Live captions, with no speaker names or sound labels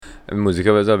موزیک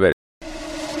بذار بریم.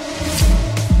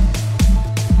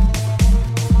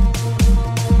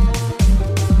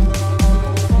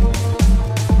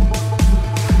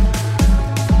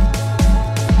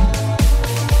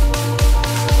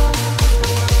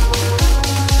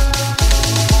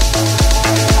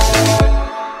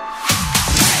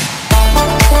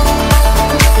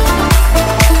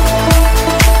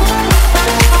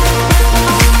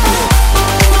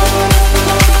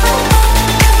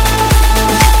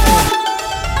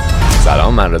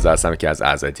 من رضا هستم که از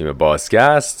اعضای تیم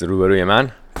بازکست. روبروی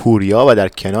من پوریا و در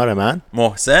کنار من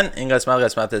محسن. این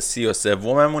قسمت 33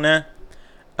 مونه.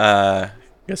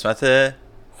 قسمت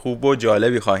خوب و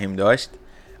جالبی خواهیم داشت.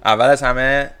 اول از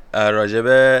همه راجع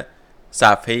به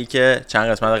صفحه‌ای که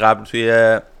چند قسمت قبل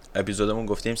توی اپیزودمون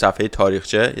گفتیم، صفحه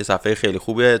تاریخچه، یه صفحه خیلی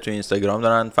خوبه توی اینستاگرام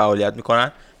دارن فعالیت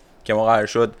میکنن که ما قرار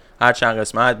شد هر چند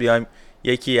قسمت بیایم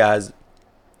یکی از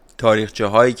تاریخچه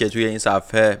هایی که توی این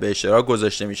صفحه به اشتراک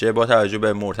گذاشته میشه با توجه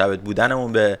به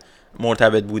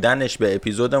مرتبط بودنش به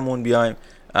اپیزودمون بیایم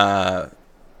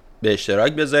به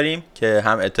اشتراک بذاریم که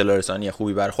هم اطلاع رسانی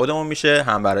خوبی بر خودمون میشه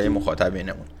هم برای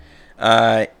مخاطبینمون.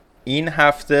 این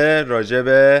هفته راجع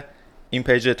به این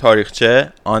پیج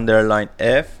تاریخچه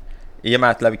 _F یه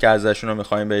مطلبی که ازشون رو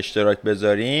میخوایم به اشتراک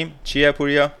بذاریم. چیه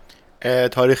پوریا؟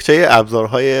 تاریخچه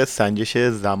ابزارهای سنجش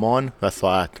زمان و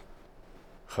ساعت.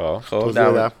 خب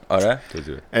آره.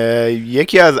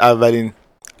 یکی از اولین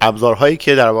ابزارهایی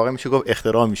که در واقع میشه گفت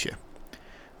اختراع میشه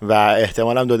و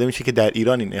احتمال هم داده میشه که در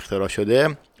ایران این اختراع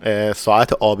شده،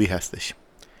 ساعت آبی هستش.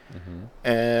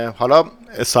 حالا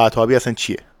ساعت آبی اصلا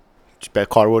چیه؟ به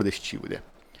کاربردش چی بوده؟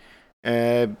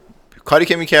 کاری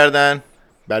که میکردن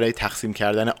برای تقسیم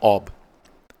کردن آب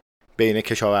بین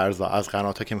کشاورزا از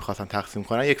قنات‌ها که میخواستن تقسیم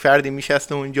کنن، یک فردی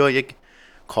میشسته اونجا، یک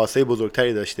کاسه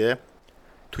بزرگتری داشته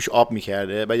توش آب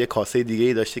میکرده و یه کاسه دیگه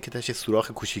ای داشته که تاش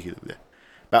سوراخ کوچیکی بوده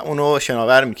و اونو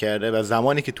شناور میکرده و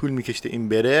زمانی که طول میکشته این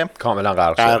بره کاملا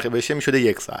غرق بشه میشده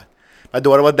 1 ساعت. بعد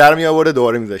دوباره با در میآورده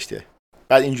دوباره میذاشته.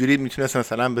 بعد اینجوری میتونست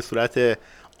مثلا به صورت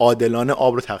عادلانه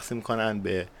آب رو تقسیم کنن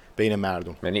به بین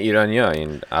مردم. یعنی ایرانی‌ها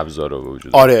این ابزار رو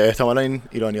وجود آره احتمالاً این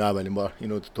ایرانی‌ها اولین بار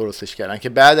اینو درستش کردن که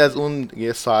بعد از اون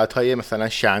یه ساعت‌های مثلا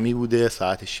شمعی بوده،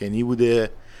 ساعت شنی بوده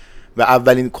و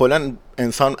اولین کلا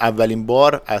انسان اولین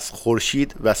بار از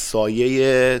خورشید و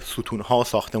سایه ستون‌ها و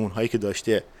ساختمون‌هایی که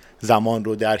داشته زمان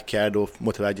رو درک کرد و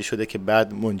متوجه شده که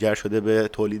بعد منجر شده به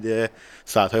تولید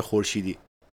ساعت‌های خورشیدی.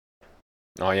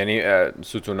 یعنی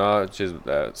ستونا چیز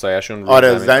سایه‌شون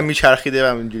آره زمین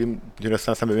میچرخیده و اینجوری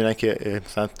می‌تونستن مثلا ببینن که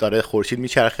مثلا داره خورشید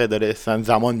میچرخه، داره مثلا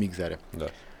زمان میگذره.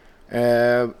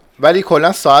 ولی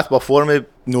کلا ساعت با فرم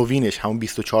نوینش همون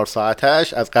 24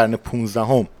 ساعتش از قرن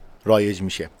 15 رایج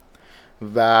میشه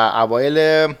و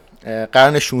اوایل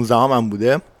قرن 16 هم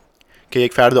بوده که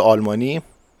یک فرد آلمانی،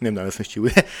 نمیدونم اسمش چی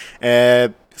بوده،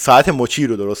 ساعت مچی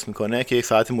رو درست میکنه که یک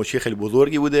ساعت مچی خیلی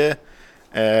بزرگی بوده.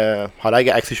 حالا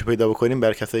اگه عکسشو پیدا بکنیم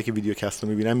برای کسایی که ویدیو کست رو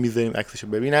میبینن میذاریم عکسشو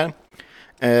ببینن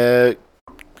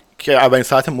که اولین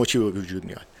ساعت مچی به وجود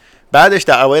میاد. بعدش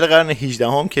در اوایل قرن 18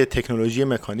 هم که تکنولوژی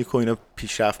مکانیک و اینا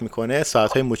پیشرفت میکنه،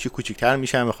 ساعت‌های مچی کوچیک‌تر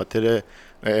میشن به خاطر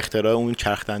اختراع اون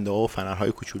چرخ‌دنده‌ها و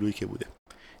فنرهای کوچولویی که بوده.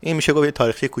 این میشه گفت یه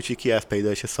تاریخی کوچیکی از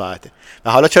پیدایش ساعته.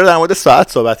 و حالا چرا در مورد ساعت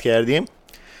صحبت کردیم؟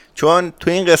 چون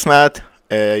تو این قسمت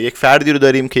یک فردی رو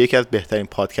داریم که یکی از بهترین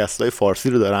پادکست‌های فارسی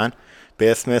رو دارن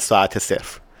به اسم ساعت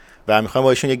صفر و میخوایم با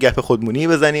ایشون یک گپ خودمونی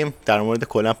بزنیم در مورد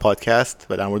کلا پادکست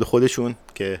و در مورد خودشون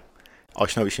که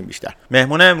آشنا بشیم بیشتر.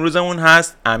 مهمون امروزمون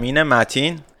هست امین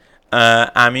متین.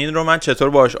 امین رو من چطور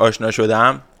باهاش آشنا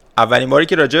شدم؟ اولین باری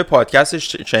که راجع به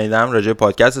پادکستش شنیدم، راجع به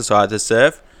پادکست ساعت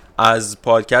صفر، از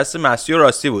پادکست مستی و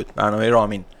راستی بود، برنامه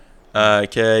رامین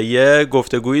که یه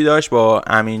گفتگویی داشت با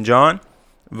امین جان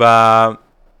و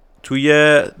توی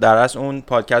در اصل اون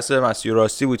پادکست مستی و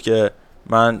راستی بود که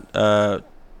من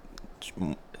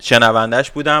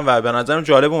شنوندش بودم و به نظرم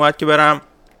جالب اومد که برم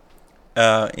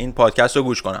این پادکست رو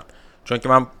گوش کنم، چون که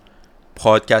من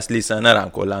پادکست لیسنرم،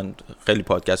 کلا خیلی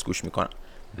پادکست گوش میکنم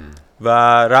و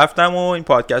رفتم و این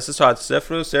پادکست ساعت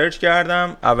صفر رو سرچ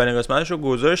کردم، اولین قسمتش رو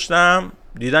گذاشتم،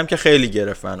 دیدم که خیلی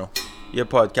گرفت منو. یه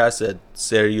پادکست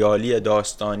سریالی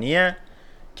داستانیه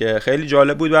که خیلی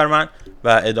جالب بود بر من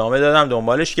و ادامه دادم،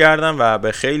 دنبالش کردم و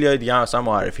به خیلی های دیگه هم اصلا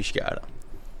معرفیش کردم.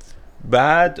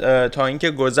 بعد تا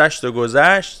اینکه گذشت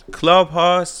کلاب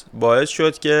هاست باعث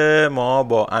شد که ما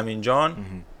با امین جان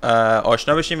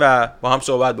آشنا بشیم و با هم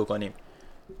صحبت بکنیم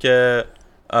که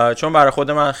چون برای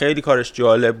خود من خیلی کارش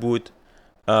جالب بود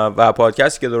و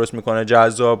پادکستی که درست میکنه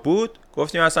جذاب بود،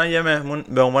 گفتیم اصلا یه مهمون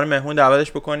به عنوان مهمون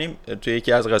دعوتش بکنیم توی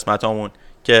یکی از قسمتامون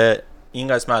که این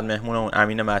قسمت مهمونمون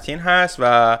امین متین هست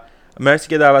و مرسی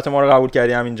که دعوت ما رو قبول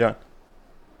کردی امین جان.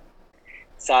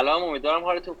 سلام، امیدوارم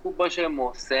حالتون خوب باشه.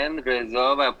 محسن،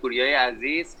 رضا و پوریای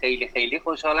عزیز، خیلی خیلی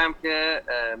خوشحالم که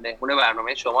مهمون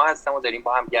برنامه شما هستم و داریم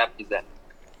با هم گپ میزنیم.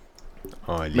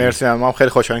 عالی. مرسی، ما هم خیلی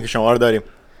خوشحالیم که شما رو داریم.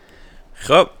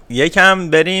 خب یکم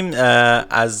بریم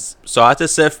از ساعت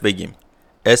صفر بگیم.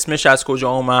 اسمش از کجا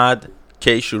اومد؟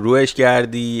 کی شروعش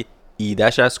کردی؟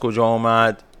 ایدهش از کجا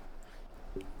اومد؟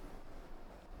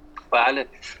 بله،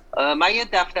 من یه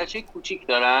دفترچه کوچیک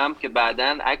دارم که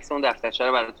بعداً عکس اون دفترچه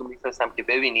رو براتون میفرستم که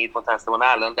ببینید. متأسفانه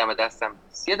الان دم دستم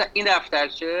نیست. این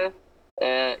دفترچه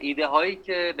ایده هایی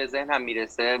که به ذهنم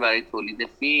میرسه برای تولید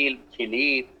فیلم،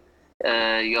 کلیپ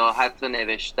یا حتی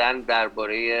نوشتن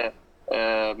درباره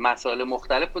مسائل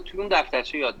مختلف رو توی اون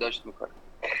دفترچه یادداشت میکنم.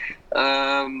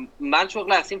 من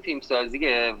شغل اصلیم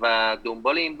فیلمسازیه و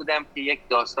دنبال این بودم که یک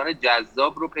داستان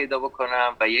جذاب رو پیدا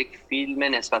بکنم و یک فیلم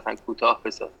نسبتاً کوتاه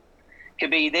بسازم که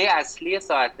به ایده اصلی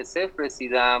ساعت صفر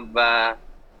رسیدم و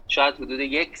شاید حدود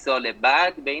 1 سال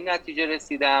بعد به این نتیجه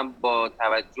رسیدم با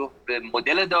توجه به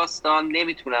مدل داستان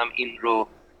نمیتونم این رو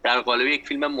در قالب یک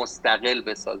فیلم مستقل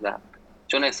بسازم،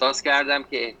 چون احساس کردم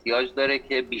که احتیاج داره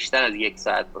که بیشتر از 1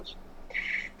 ساعت باشه.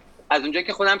 از اونجا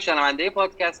که خودم شنونده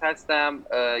پادکست هستم،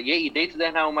 یه ایده تو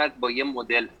ذهنم اومد با یه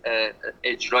مدل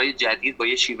اجرای جدید با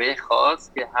یه شیوه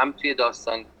خاص که هم توی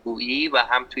داستان گویی و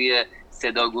هم توی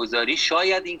صداگذاری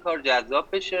شاید این کار جذاب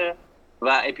بشه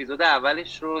و اپیزود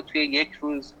اولش رو توی 1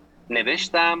 روز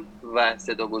نوشتم و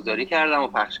صداگذاری کردم و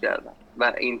پخش کردم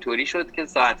و اینطوری شد که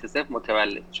ساعت صفر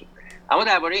متولد شد. اما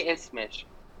درباره اسمش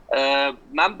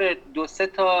من به 2-3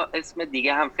 تا اسم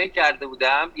دیگه هم فکر کرده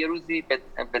بودم. یه روزی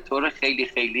به طور خیلی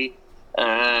خیلی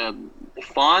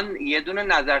فان یه دونه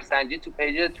نظرسنجی تو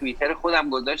پیج توییتر خودم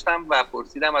گذاشتم و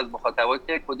پرسیدم از مخاطبا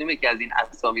که کدوم یکی از این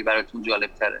اسامی براتون جالب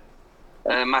تره.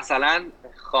 مثلا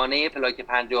خانه پلاک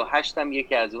 58 هم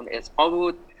یکی از اون اسم‌ها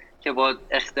بود که با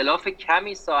اختلاف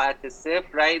کمی ساعت صفر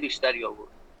رأی بیشتری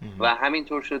آورد و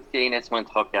همینطور شد که این اسم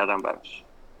انتخاب کردم براش.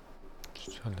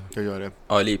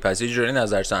 عالی، پس یه جوری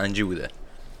نظرسنجی بوده.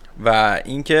 و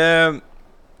اینکه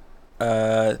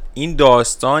این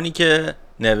داستانی که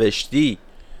نوشتی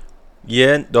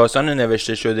یه داستان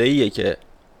نوشته شده ایه که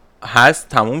هست،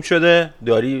 تموم شده،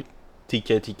 داری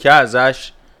تیکه تیکه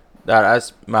ازش در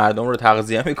از مردم رو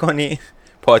تغذیه میکنی،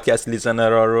 پادکست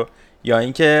لیسنرها رو، یا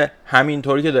اینکه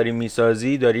همینطوری که داری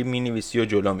میسازی داری مینویسی و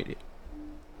جلو میری؟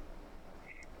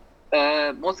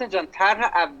 محسن جان،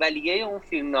 طرح اولیه اون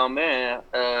فیلمنامه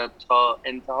تا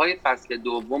انتهای فصل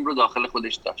دوم رو داخل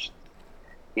خودش داشت.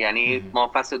 یعنی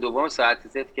ما فصل دوم ساعت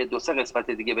صفر که 2-3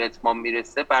 قسمت دیگه به اتمام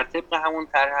میرسه بر طبق همون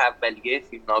طرح اولیه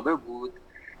فیلمنامه بود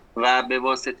و به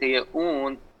واسطه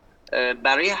اون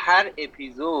برای هر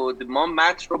اپیزود ما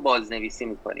متن رو بازنویسی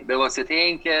میکنیم به واسطه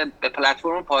اینکه به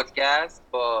پلتفرم پادکست،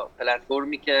 با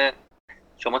پلتفرمی که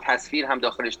شما تصویر هم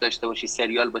داخلش داشته باشی،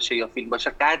 سریال باشه یا فیلم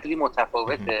باشه، قدری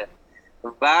متفاوته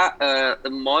و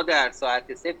ما در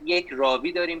ساعت صفر یک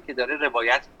راوی داریم که داره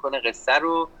روایت میکنه قصه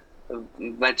رو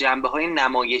و جنبه‌های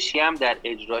نمایشی هم در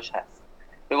اجراش هست.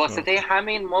 به واسطه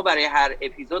همین ما برای هر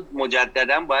اپیزود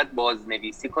مجددا باید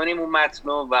بازنویسی کنیم اون متن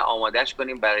و آمادهش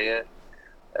کنیم برای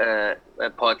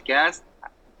پادکست.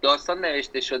 داستان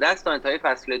نوشته شده است تا انتهای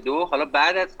فصل 2. حالا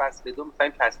بعد از فصل 2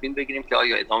 می‌خوایم تصمیم بگیریم که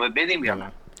آیا ادامه بدیم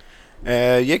یا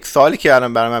نه. یک سوالی که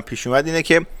الان برای من پیش اومد اینه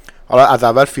که حالا از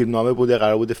اول فیلمنامه بوده،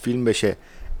 قرار بوده فیلم بشه،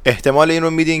 احتمال این رو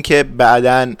میدین که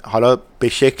بعداً حالا به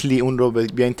شکلی اون رو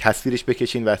بیاین تصویرش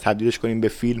بکشین و تبدیلش کنین به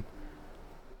فیلم؟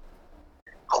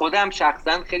 خودم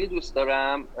شخصا خیلی دوست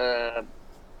دارم،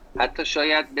 حتی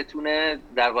شاید بتونه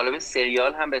در قالب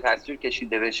سریال هم به تصویر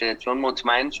کشیده بشه، چون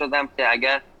مطمئن شدم که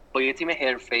اگر با یه تیم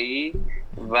حرفه‌ای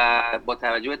و با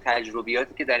توجه به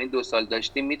تجربیاتی که در این 2 سال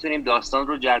داشتیم میتونیم داستان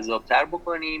رو جذابتر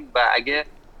بکنیم و اگه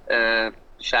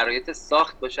شرایط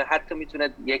ساخت باشه حتی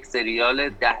میتونه یک سریال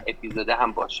 10 اپیزوده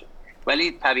هم باشه.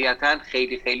 ولی طبیعتاً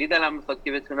خیلی خیلی دلم میخواد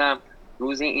که بتونم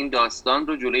روزی این داستان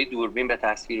رو جلوی دوربین به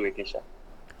تصویر بکشم.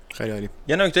 خیلی عالی.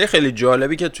 یه نکته خیلی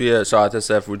جالبی که توی ساعت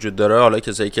صفر وجود داره، حالا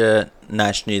کسایی که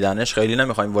نشنیدنش خیلی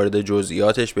نمیخوایم وارد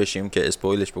جزئیاتش بشیم که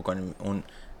اسپویلش بکنیم، اون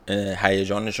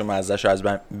هیجانش و مزهش رو از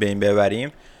بین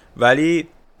ببریم، ولی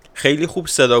خیلی خوب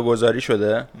صداگذاری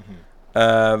شده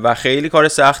و خیلی کار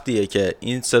سختیه که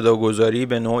این صداگذاری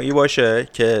به نوعی باشه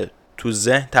که تو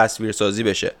ذهن تصویرسازی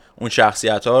بشه، اون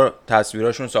شخصیت‌ها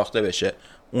تصویراشون ساخته بشه،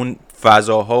 اون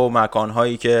فضاها و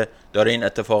مکانهایی که داره این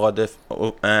اتفاقات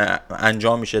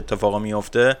انجام میشه، اتفاقا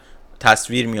میفته،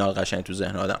 تصویر میاد قشنگ تو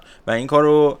ذهن آدم و این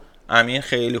کارو امین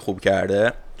خیلی خوب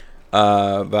کرده.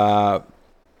 و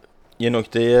یه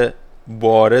نکته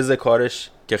بارز کارش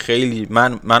که خیلی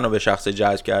منو به شخص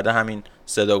جذب کرده همین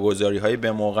صداگذاری های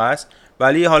به موقع است.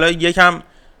 ولی حالا یکم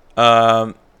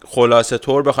خلاصه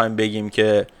طور بخوایم بگیم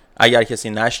که اگر کسی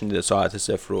نشنیده ساعت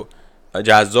صفر رو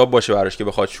جذاب باشه براش که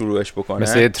بخواد شروعش بکنه،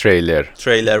 مثل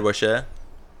تریلر باشه.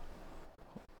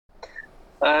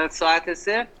 ساعت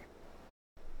صفر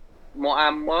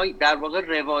معمای در واقع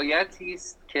روایتی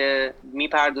است که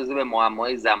میپردازه به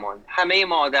معمای زمان. همه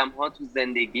ما آدم ها تو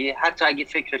زندگی حتی اگه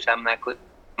فکرش هم نکنیم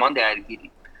ما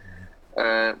درگیریم.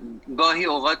 گاهی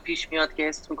اوقات پیش میاد که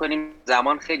حس میکنیم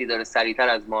زمان خیلی داره سریعتر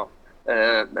از ما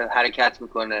حرکت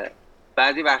میکنه.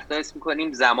 بعضی وقتا حس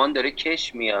میکنیم زمان داره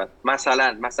کش میاد.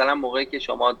 مثلا موقعی که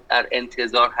شما در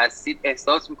انتظار هستید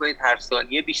احساس میکنید هر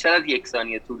ثانیه بیشتر از 1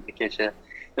 ثانیه طول میکشه.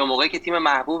 یا موقعی که تیم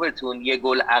محبوبتون یه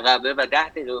گل عقبه و 10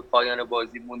 دقیقه به پایان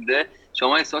بازی مونده،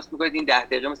 شما احساس میکنید این 10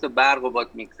 دقیقه مثل برق و باد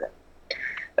میگذره.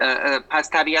 پس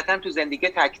طبیعتا تو زندگی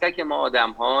تک تک ما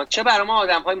آدم ها، چه برای ما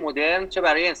آدم های مدرن، چه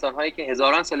برای انسان هایی که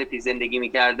هزاران سال پیش زندگی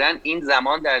میکردن، این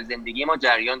زمان در زندگی ما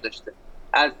جریان داشته،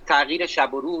 از تغییر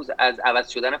شب و روز، از عوض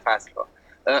شدن فصل ها.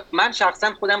 من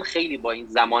شخصا خودم خیلی با این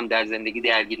زمان در زندگی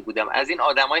درگیر بودم. از این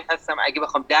آدمایی هستم اگه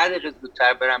بخوام 10 دقیقه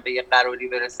زودتر برم به یه قراری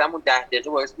برسم، اون 10 دقیقه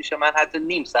باعث میشه من حتی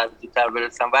نیم ساعت زودتر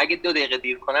برسم و اگه 2 دقیقه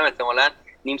دیر کنم احتمالاً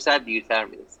نیم ساعت دیرتر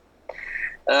میرسم.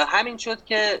 همین شد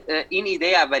که این ایده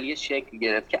اولیه شکل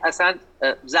گرفت که اصلا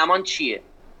زمان چیه؟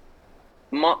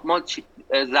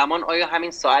 زمان آیا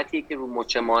همین ساعتیه که رو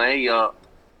مچ ماه یا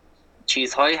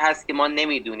چیزهایی هست که ما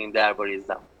نمیدونیم درباره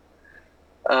زمان؟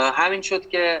 همین شد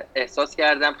که احساس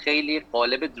کردم خیلی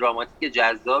قالب دراماتیک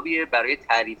جذابیه برای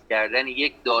تعریف کردن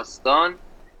یک داستان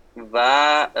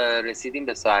و رسیدیم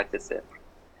به ساعت صفر.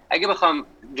 اگه بخوام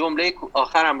جمله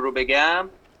آخرم رو بگم،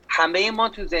 همه ما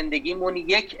تو زندگیمون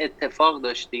یک اتفاق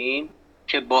داشتیم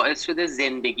که باعث شده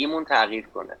زندگیمون تغییر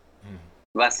کنه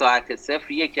و ساعت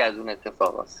صفر یکی از اون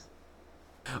اتفاق هست.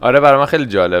 آره برای من خیلی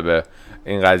جالبه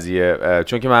این قضیه،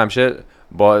 چون که من همیشه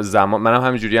با زمان، منم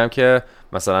همینجوری هم که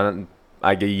مثلا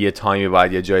اگه یه تایمی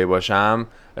باید یه جایی باشم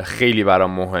خیلی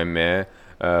برام مهمه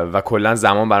و کلا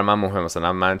زمان برای من مهمه.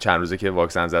 مثلا من چند روزه که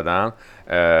واکسن زدم،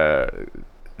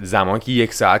 زمان که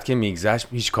 1 ساعت که میگذشت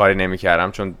هیچ کاری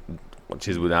نمیکردم چون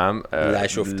چیز بودم،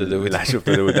 لش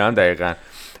افتاده بودم دقیقاً.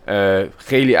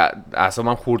 خیلی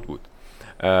اعصابم خورد بود،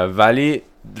 ولی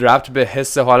ربط به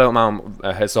حس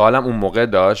حالم اون موقع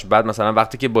داشت. بعد مثلا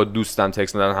وقتی که با دوستم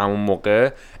تکست میدادم همون موقع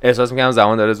احساس میکنم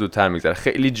زمان داره زودتر میگذره.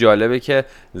 خیلی جالبه که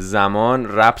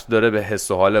زمان ربط داره به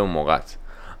حس و حال اون موقعت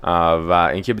و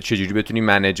اینکه چجوری بتونی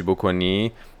منیج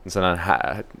بکنی. مثلا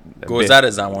گذر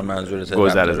زمان، منظورت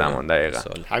گذر زمان دقیقاً.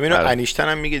 همینو انیشتن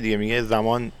هم میگه دیگه، میگه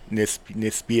زمان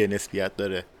نسبیت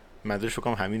داره. منظورش فکر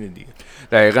کنم همینه دیگه.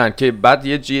 دقیقاً. که بعد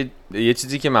یه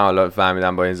چیزی که من حالا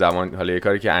فهمیدم با این زمان، حالا یه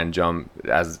کاری که انجام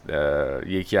از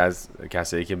یکی از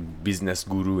کسایی که بیزنس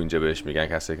گورو اینجا بهش میگن،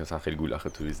 کسایی که مثلا خیلی گولاخه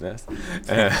تو بیزنس،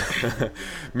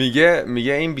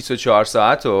 میگه این 24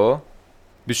 ساعت رو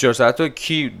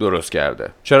کی درست کرده؟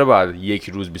 چرا باید یک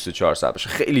روز 24 ساعت باشه؟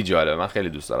 خیلی جالبه، من خیلی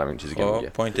دوست دارم این چیزی که میگه.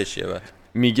 پوینتش چیه بعد؟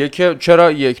 میگه که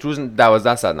چرا یک روز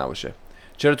 12 ساعت نباشه؟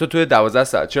 چرا تو توی 12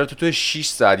 ساعت، چرا تو توی 6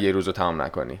 ساعت یه روز رو تمام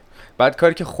نکنی؟ بعد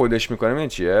کاری که خودش میکنه این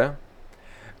چیه؟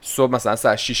 صبح مثلا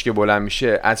ساعت 6 که بلند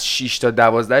میشه، از 6 تا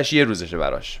 12 یه روزشه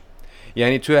براش.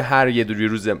 یعنی توی هر یه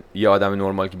روز یه آدم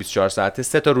نرمال که 24 ساعته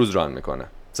 3 تا روز ران میکنه،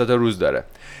 3 تا روز داره.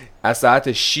 از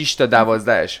ساعت 6 تا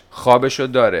 12 خوابشو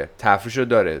داره، تفریحشو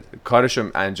داره، کارشو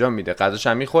انجام میده، غذاش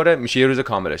هم میخوره، میشه یه روز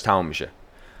کاملش تمام میشه.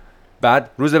 بعد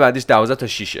روز بعدیش 12 تا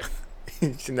 6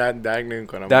 نه درک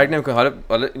نمیکنه.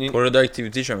 حالا این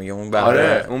پروداکتیویتیشو میگه، اون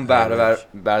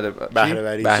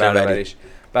بهره‌وریش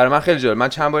برای من خیلی جالب. من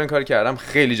چند بار این کار کردم،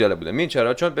 خیلی جالب بوده. ببین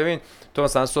چرا؟ چون ببین تو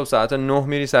مثلا صبح ساعت 9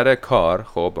 میری سر کار،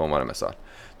 خب به عنوان مثال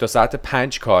تا ساعت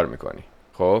 5 کار میکنی،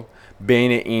 خب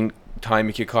بین این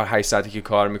تایمی که کار 8 ساعتی که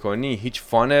کار میکنی هیچ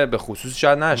فان به خصوص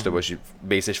شاید نداشته باشی،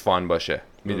 بیسش فان باشه،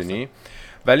 میدونی؟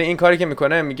 ولی این کاری که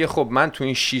میکنه میگه خب من تو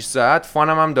این 6 ساعت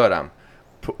فانم هم دارم،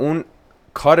 اون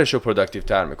کارشو پروداکتیو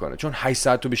تر میکنه. چون 8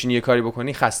 ساعت تو بشینی یه کاری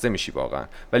بکنی خسته میشی واقعا،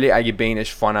 ولی اگه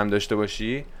بینش فان هم داشته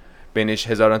باشی، بینش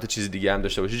هزاران تا چیز دیگه هم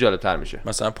داشته باشی، جالب‌تر میشه.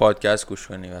 مثلا پادکست گوش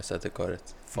کنی وسط کارت،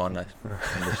 فان داشته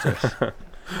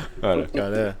باشی.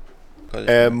 آره.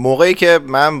 موقعی که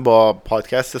من با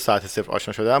پادکست ساعت صفر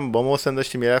آشنا شدم، با محسن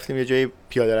داشتیم میرفتیم یه جایی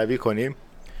پیاده روی کنیم.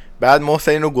 بعد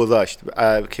محسن اینو گذاشت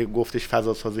که گفتش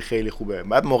فضا سازی خیلی خوبه.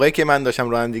 بعد موقعی که من داشتم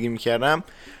رانندگی میکردم،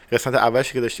 قسمت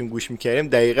اولش که داشتیم گوش میکردیم،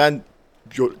 دقیقاً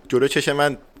جلو چشم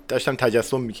من داشتم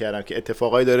تجسم میکردم که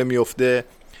اتفاقایی داره میفته،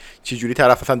 چه جوری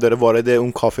طرف اصلا داره وارد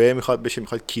اون کافه میخواد بشه،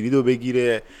 میخواد کلیدو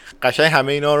بگیره. قشنگ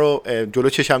همه اینا رو جلو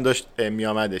چشم داشت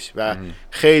میامدش و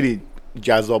خیلی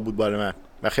جذاب بود برای من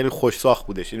و خیلی خوش ساخت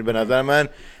بودش. یعنی به نظر من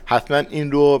حتما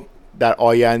این رو در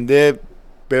آینده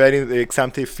ببریم یک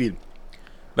سمت فیلم.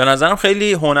 به نظرم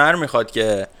خیلی هنر میخواد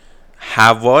که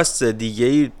حواس دیگه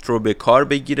ای رو به کار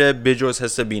بگیره به جز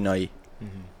حس بینایی.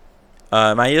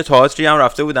 من یه تئاتری هم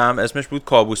رفته بودم اسمش بود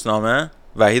کابوسنامه،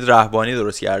 وحید رهبانی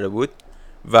درست کرده بود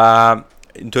و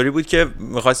اینطوری بود که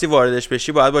می‌خواستی واردش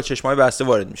بشی باید با چشمای بسته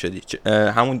وارد می‌شدی،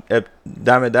 همون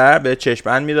دم در به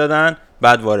چشم‌بند میدادن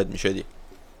بعد وارد می‌شدی.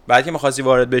 بعد که می‌خواستی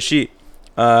وارد بشی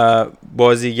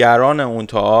بازیگران اون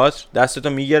تئاتر دستتو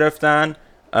میگرفتن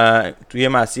توی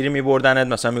مسیری میبردنت،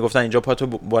 مثلا میگفتن اینجا پاتو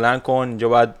بلند کن، اینجا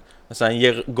باید مثلا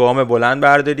یه گام بلند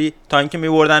برداری، تا اینکه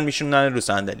میبردن میشوندن رو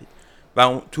صندلی.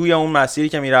 و توی اون مسیری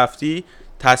که میرفتی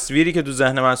تصویری که تو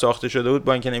ذهن من ساخته شده بود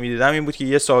با اینکه نمیدیدم این بود که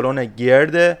یه سالن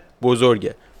گرد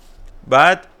بزرگه.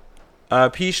 بعد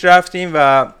پیش رفتیم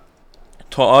و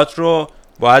تئاتر رو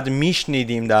باید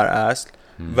میشنیدیم در اصل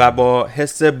و با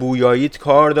حس بویاییت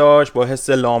کار داشت، با حس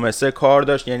لامسه کار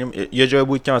داشت. یعنی یه جای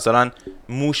بود که مثلا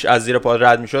موش از زیر پات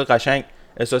رد میشد قشنگ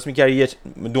احساس میکردی یه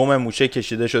دم موشه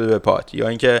کشیده شده به پات، یا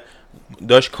اینکه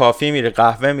داشت کافی میری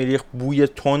قهوه میریخت بوی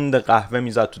تند قهوه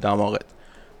میزد تو دماغت.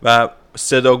 و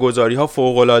صداگذاری ها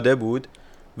فوق العاده بود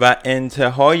و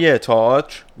انتهای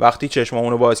تئاتر وقتی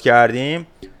چشمامون رو باز کردیم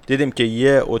دیدیم که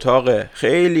یه اتاق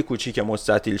خیلی کوچیک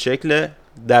مستطیل شکله،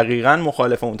 دقیقاً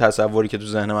مخالف اون تصوری که تو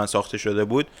ذهن من ساخته شده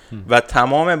بود و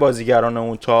تمام بازیگران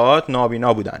اون تئاتر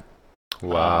نابینا بودن.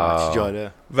 واو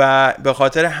جالب. و به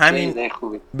خاطر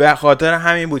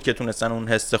همین بود که تونستن اون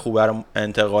حس خوبه رو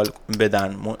انتقال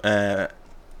بدن،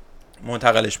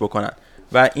 منتقلش بکنن.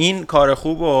 و این کار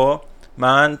خوبو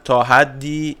من تا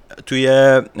حدی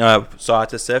توی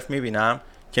ساعت صفر میبینم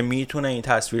که میتونه این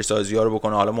تصویر سازی ها رو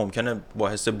بکنه. حالا ممکنه با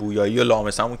حس بویایی و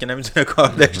لامسمون که نمیتونه کار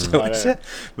داشته باشه،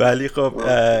 ولی خب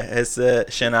حس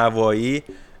شنوایی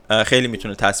خیلی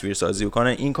میتونه تصویر سازی بکنه.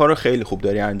 این کار رو خیلی خوب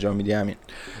داری انجام میدی. همین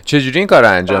چجوری این کار رو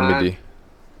انجام میدی؟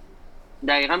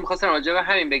 دقیقاً می‌خواستم راجع به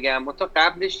همین بگم. تا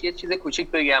قبلش یه چیز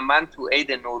کوچیک بگم. من تو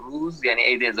عید نوروز یعنی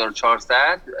عید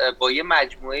 1400 با یه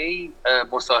مجموعه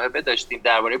مصاحبه داشتیم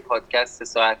درباره پادکست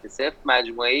ساعت صفر،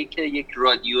 مجموعه‌ای که یک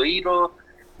رادیویی رو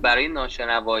برای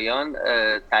ناشنوایان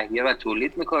تهیه و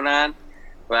تولید میکنن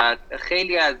و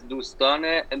خیلی از دوستان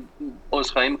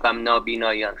عذرخواهی میکنم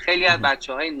نابینایان، خیلی از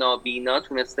بچه‌های نابینا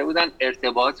تونسته بودن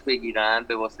ارتباط بگیرن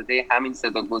به واسطه همین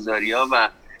صداگذاری‌ها و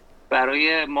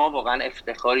برای ما واقعا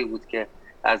افتخاری بود که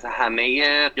از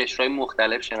همه قشرهای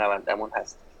مختلف شنوندمون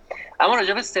هست. اما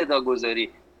راجع به صداگذاری،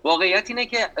 واقعیت اینه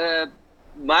که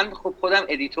من خب خودم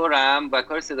ادیتورم و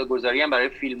کار صداگذاری هم برای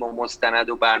فیلم و مستند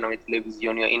و برنامه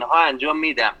تلویزیونی و اینها انجام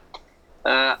میدم،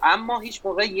 اما هیچ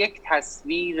موقع یک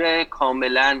تصویر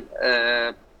کاملا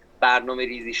برنامه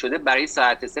ریزی شده برای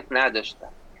ساعت صفر نداشتم.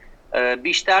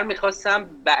 بیشتر میخواستم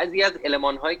بعضی از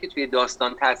المان‌هایی که توی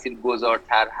داستان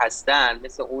تاثیرگذارتر هستن،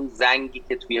 مثل اون زنگی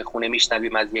که توی خونه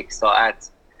میشنویم از 1 ساعت،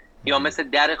 یا مثل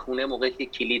در خونه موقعی که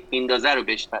کلید میندازه رو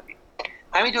بشنویم.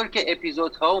 همینطور که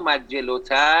اپیزودها اومد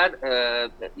جلوتر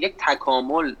یک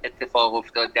تکامل اتفاق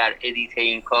افتاد در ادیت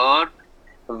این کار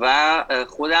و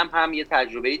خودم هم یه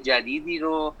تجربه جدیدی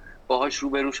رو باهاش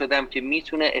روبرو شدم که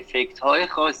میتونه افکت‌های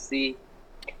خاصی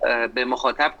به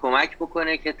مخاطب کمک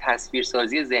بکنه که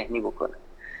تصویرسازی ذهنی بکنه.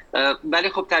 ولی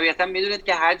خب طبیعتا میدونید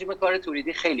که حجم کار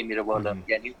تولیدی خیلی میره بالا،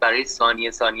 یعنی برای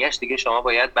ثانیه‌اش دیگه شما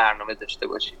باید برنامه داشته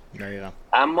باشید. دقیقاً.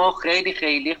 اما خیلی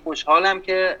خیلی خوشحالم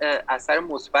که اثر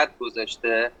مثبت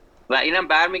گذاشته و اینم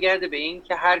برمیگرده به این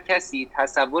که هر کسی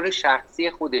تصور شخصی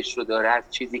خودش رو داره از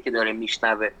چیزی که داره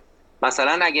میشنوه.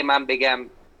 مثلا اگه من بگم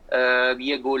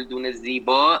یه گلدون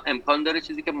زیبا، امکان داره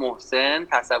چیزی که محسن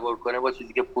تصور کنه با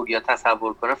چیزی که پوریا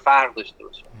تصور کنه فرق داشته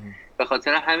باشه. به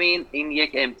خاطر همین این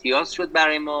یک امتیاز شد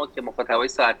برای ما که مخاطبای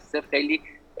ساعت صفر خیلی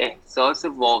احساس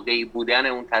واقعی بودن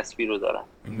اون تصویر رو دارن.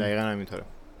 دقیقاً همینطوره.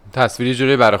 تصویری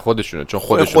جوری برای خودشونه، چون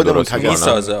خودشون درست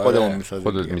می‌کنن،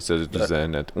 خودت میسازه تو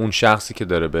ذهنت. اون شخصی که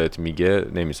داره بهت میگه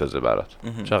نمیسازه برات.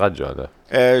 چقدر جالب.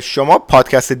 شما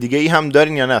پادکست دیگه ای هم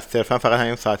دارین یا نه صرفا فقط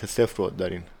همین ساعت صفر رو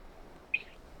دارین؟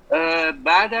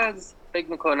 بعد از فکر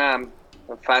میکنم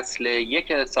فصل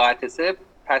 1 ساعت صفر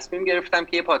تصمیم گرفتم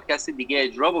که یه پادکست دیگه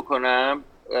اجرا بکنم،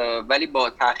 ولی با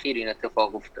تأخیر این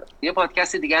اتفاق افتاد. یه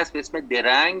پادکست دیگه هست به اسم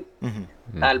درنگ.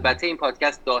 البته این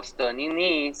پادکست داستانی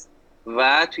نیست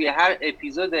و توی هر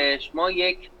اپیزودش ما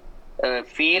یک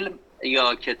فیلم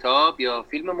یا کتاب یا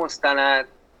فیلم مستند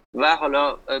و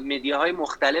حالا مدیاهای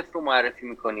مختلف رو معرفی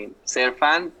میکنیم.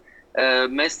 صرفاً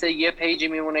مثل یه پیجی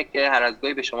میمونه که هر از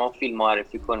گاهی به شما فیلم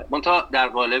معرفی کنه، منتها در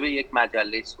قالب یک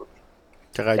مجله صوتی.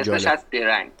 چقدر جالب. اسمش از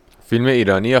درنگ. فیلم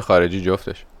ایرانی یا خارجی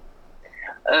جفتش؟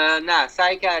 نه،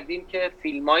 سعی کردیم که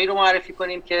فیلمایی رو معرفی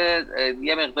کنیم که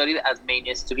یه مقداری از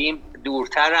مینستریم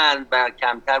دورترن و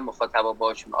کمتر مخاطبا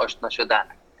باشون آشنا شدن.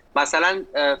 مثلا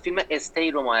فیلم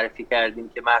استی رو معرفی کردیم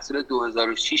که محصول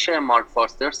 2006 مارک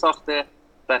فاستر ساخته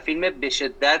و فیلم به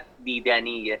شدت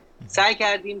دیدنیه. سعی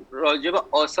کردیم راجع به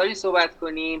آثاری صحبت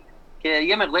کنیم که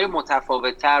یه مقداری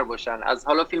متفاوت‌تر باشن از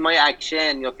حالا فیلم‌های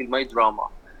اکشن یا فیلم‌های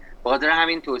دراما. بخاطر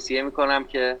همین توصیه میکنم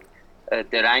که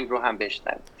درنگ رو هم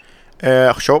بشنوید.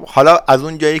 خب حالا از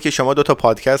اون جایی که شما 2 تا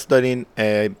پادکست دارین،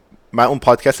 من اون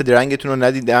پادکست درنگتون رو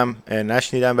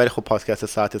نشنیدم، ولی خب پادکست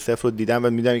ساعت صفر رو دیدم و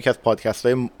میدونم یکی از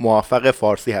پادکست‌های موفق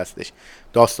فارسی هستش،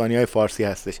 داستانی‌های فارسی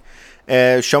هستش.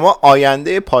 شما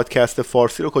آینده پادکست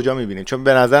فارسی رو کجا می‌بینید؟ چون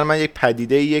به نظر من یک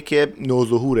پدیده‌ایه که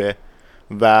نوظهوره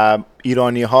و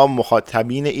ایرانی‌ها،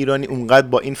 مخاطبین ایرانی اونقدر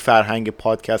با این فرهنگ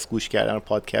پادکست گوش کردن،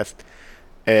 پادکست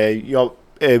یا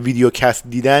ویدیوکست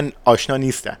دیدن آشنا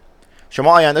نیستن.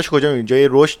 شما آیندهش کجا می‌بینید؟ جای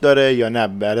رشد داره یا نه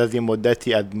بعد از یه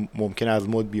مدتی ممکنه از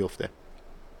مد بیفته؟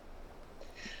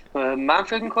 من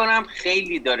فکر میکنم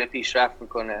خیلی داره پیشرفت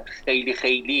میکنه،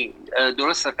 خیلی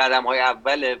درست قدم‌های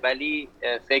اوله، ولی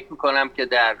فکر میکنم که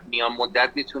در میان مدت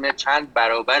میتونه چند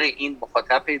برابر این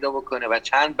مخاطب پیدا بکنه و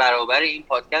چند برابر این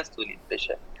پادکست تولید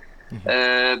بشه.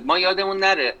 ما یادمون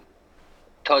نره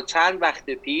تا چند وقت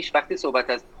پیش وقتی صحبت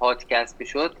از پادکست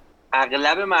میشد،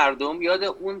 اغلب مردم یاد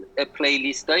اون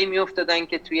پلیلیستایی میافتادن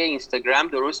که توی اینستاگرام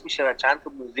درست میشه و چند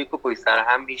تا موزیک رو پشت سر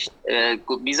هم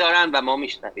میذارن و ما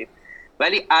میشنویم.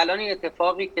 ولی الان این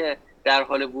اتفاقی که در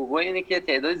حال وقوع اینه که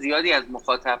تعداد زیادی از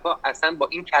مخاطبا اصلا با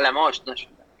این کلمه آشنا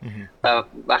شدن و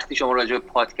وقتی شما راجع به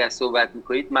پادکست صحبت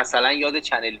میکنید مثلا یاد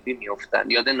چنل بی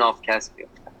میافتن، یاد ناوکست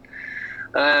میافتن.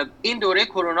 این دوره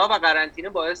کرونا و قرنطینه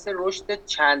باعث رشد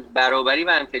چند برابری و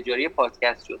انفجاری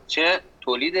پادکست شد، چه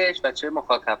تولیدش و چه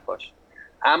مخاطباش.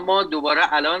 اما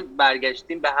دوباره الان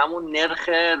برگشتیم به همون نرخ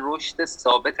رشد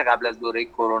ثابت قبل از دوره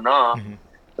کرونا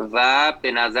و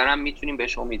به نظرم میتونیم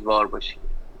بهش امیدوار باشیم.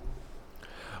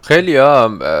 خیلی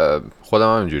ها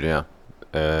خودم هم اینجوریم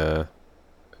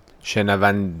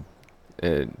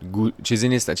چیزی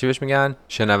نیستن، چی بهش میگن؟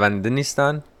 شنونده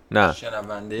نیستن؟ نه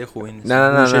شنونده خوبی نیست.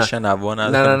 نه شنوا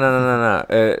نه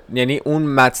یعنی اون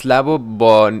مطلب رو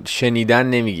با شنیدن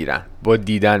نمیگیرن، با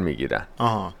دیدن میگیرن.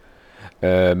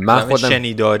 من خودم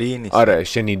شنیداری نیست. آره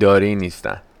شنیداری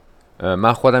نیستن.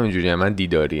 من خودم اینجوریم، من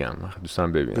دیداری ام،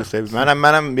 دوستان ببینم.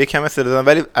 منم یکم مثل دادم،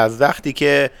 ولی از وقتی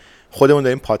که خودمون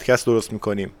داریم پادکست درست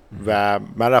میکنیم و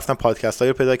من رفتم پادکست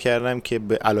هایی رو پیدا کردم که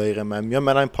به علایق من میام،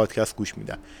 منم پادکست گوش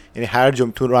میدم. یعنی هر جا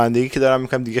تو رانندگی که دارم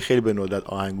میکنم دیگه خیلی به ندرت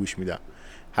آهنگ گوش میدم،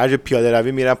 هر جا پیاده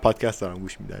روی میرم پادکست دارم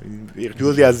گوش میدم،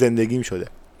 جزئی از زندگیم شده.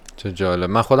 چه جالب.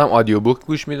 من خودم آدیو بوک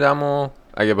گوش میدم و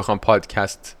اگه بخوام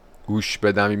پادکست گوش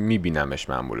بدم میبینمش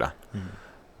معمولا.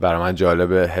 برای من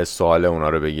جالبه حس و حال اونا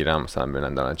رو بگیرم، مثلا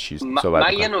ببینن دارن چی صحبت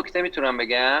من یه نکته میتونم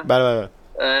بگم؟ بله.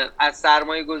 از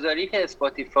سرمایه گذاری که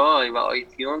اسپاتیفای و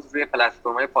آیتیونز روی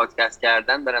پلتفرم‌های پادکست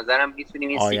کردن به نظرم میتونیم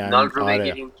این سیگنال رو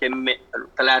بگیریم که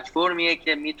پلتفرمیه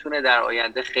که میتونه در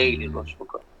آینده خیلی رشد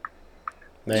بکنه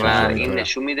و این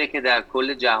نشون میده که در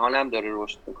کل جهان هم داره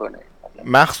رشد میکنه.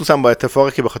 مخصوصا با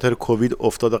اتفاقی که به خاطر کووید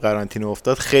افتاد و قرنطینه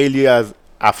افتاد، خیلی از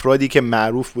افرادی که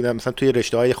معروف بودن، مثلا توی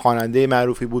رشته‌های خواننده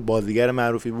معروفی بود، بازیگر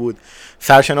معروفی بود،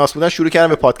 سرشناس بودن، شروع کردن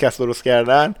به پادکست درست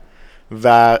کردن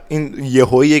و این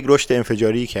یهویی یک رشد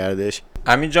انفجاری کردش.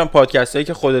 امین جان، پادکست هایی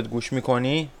که خودت گوش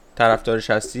میکنی طرفدارش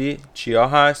هستی چیا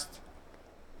هست؟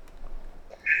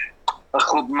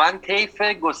 خب من طیف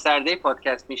گسترده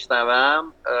پادکست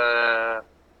میشنوم.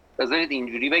 بذارید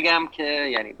اینجوری بگم که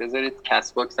یعنی بذارید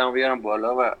کست باکسمو بیارم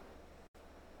بالا و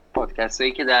پادکست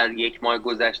هایی که در یک ماه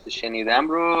گذشته شنیدم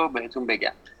رو بهتون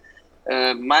بگم.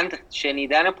 من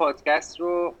شنیدن پادکست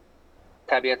رو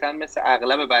طبیعتاً مثل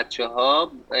اغلب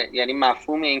بچه‌ها، یعنی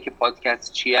مفهوم این که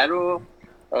پادکست چیه رو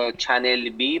چنل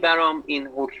بی برام این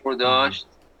حکم رو داشت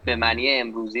به معنی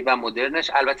امروزی و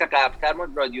مدرنش. البته قبلتر ما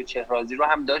رادیو چهرازی رو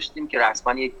هم داشتیم که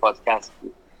رسما یک پادکست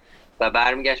بود و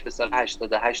برمیگشت به سال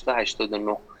 88 تا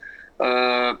 89.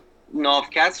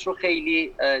 ناوکست رو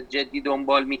خیلی جدی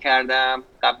دنبال می‌کردم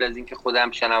قبل از اینکه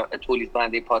خودم تولید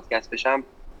کننده پادکست بشم.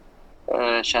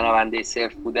 شنونده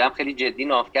صرف بودم، خیلی جدی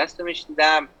ناوکست رو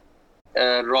میشنیدم.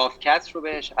 رافکست رو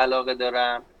بهش علاقه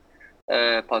دارم.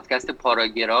 پادکست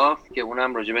پاراگراف که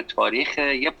اونم راجع به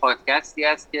تاریخه. یه پادکستی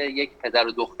هست که یک پدر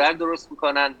و دختر درست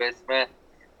میکنن به اسم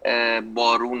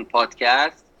بارون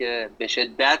پادکست که به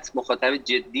شدت مخاطب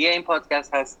جدی این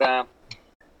پادکست هستم.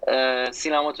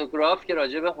 سینماتوگراف که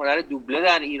راجع به هنر دوبله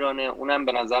در ایرانه، اونم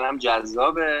به نظرم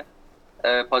جذابه.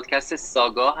 پادکست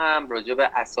ساگا هم راجع به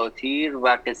اساطیر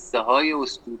و قصه های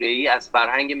اسطوره‌ای از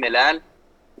فرهنگ ملل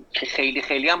که خیلی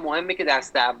خیلی هم مهمه که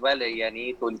دست اوله،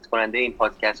 یعنی تولید کننده این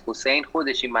پادکست حسین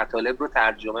خودش این مطالب رو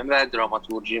ترجمه و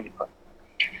دراماتورژی میکنه.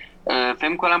 فکر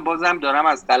می‌کنم بازم دارم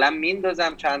از قلم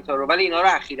میندازم چند تا رو، ولی اینا رو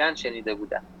اخیراً شنیده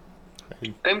بودم.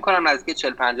 فکر می‌کنم نزدیک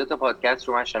 40-50 تا پادکست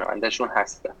رو من شنونده‌شون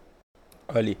هستم.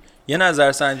 عالی. یه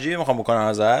نظرسنجی میخوام بکنم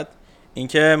ازت،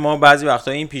 اینکه ما بعضی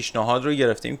وقتا این پیشنهاد رو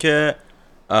گرفتیم که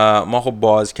ما خب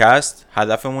بازکست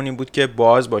هدفمون این بود که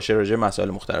باز باشه، راجع به مسائل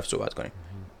مختلف صحبت کنیم،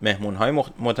 مهمون‌های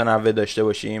متنوع داشته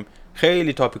باشیم،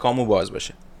 خیلی تاپیکامون باز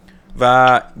باشه.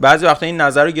 و بعضی وقتا این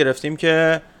نظر رو گرفتیم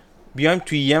که بیایم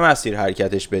توی یه مسیر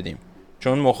حرکتش بدیم،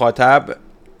 چون مخاطب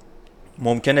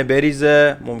ممکنه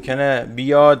بریزه، ممکنه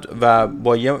بیاد و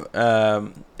با یه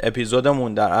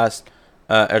اپیزودمون در اصل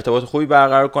ارتباط خوبی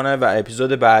برقرار کنه و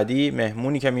اپیزود بعدی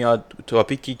مهمونی که میاد،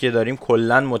 تاپیکی که داریم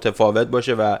کلا متفاوت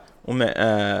باشه و اون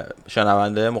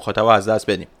شنونده مخاطب از دست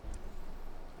بدیم.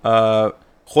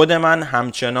 خود من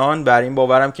همچنان بر این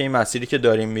باورم که این مسیری که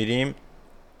داریم میریم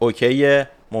اوکیه،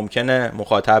 ممکنه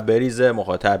مخاطب بریزه،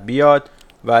 مخاطب بیاد،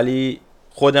 ولی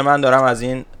خود من دارم از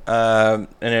این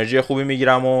انرژی خوبی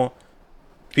میگیرم و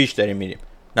پیش داریم میریم.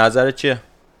 نظرت چیه؟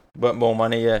 به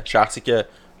عنوان یه شخصی که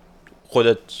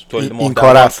خودت تولید محتوا، این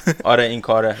کار است. آره این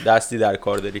کاره، دستی در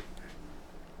کار داری.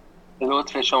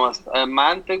 لطف شماست.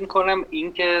 من فکر میکنم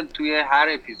این که توی هر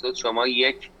اپیزود شما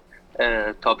یک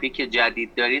تاپیک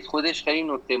جدید دارید خودش خیلی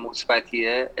نکته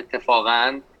مثبتیه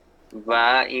اتفاقاً.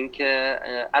 و اینکه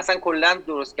اصلا کلا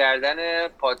درست کردن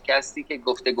پادکستی که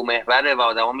گفتگو محوره و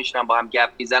آدما میشنن با هم گپ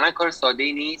میزنن کار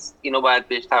ساده‌ای نیست، اینو باید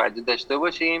بهش توجه داشته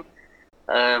باشیم.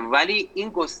 ولی این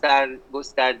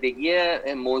گستردگی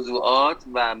موضوعات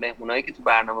و مهمونایی که تو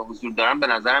برنامه حضور دارن به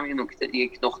نظرم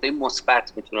یک نقطه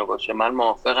مثبت میتونه باشه. من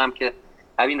موافقم که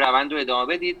همین روند رو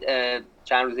ادامه بدید.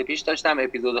 چند روز پیش داشتم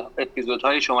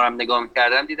اپیزودهای شما رو هم نگاه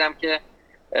می‌کردم، دیدم که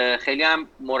خیلی هم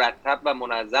مرتب و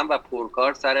منظم و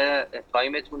پرکار سر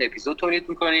تایمتون اپیزود تولید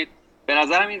میکنید. به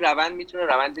نظرم این روند میتونه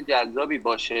روند جذابی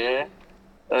باشه.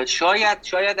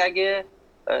 شاید اگه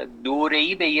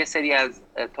دوره‌ای به یه سری از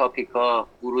تاپیک‌ها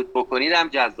ورود بکنید هم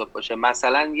جذاب باشه.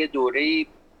 مثلا یه دوره‌ای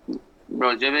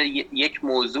راجع به یک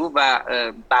موضوع و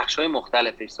بخش‌های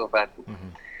مختلفش صحبت بکنید.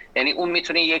 یعنی اون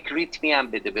میتونه یک ریتمی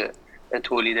هم بده به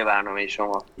تولید برنامه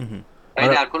شما. من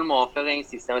در کل موافق این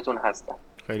سیستمتون هستم.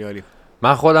 خیلی عالی.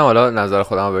 من خودم حالا نظر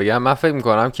خودم رو بگم، من فکر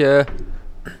میکنم که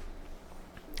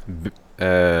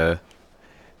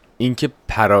این که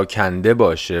پراکنده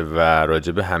باشه و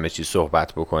راجع به همه چیز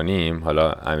صحبت بکنیم،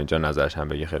 حالا امین جان نظرش هم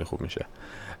بگه خیلی خوب میشه،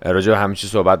 راجع به همه چیز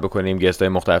صحبت بکنیم، گستای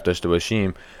مختلف داشته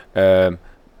باشیم،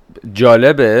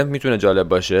 جالبه، میتونه جالب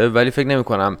باشه، ولی فکر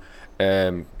نمیکنم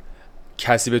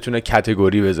کسی بتونه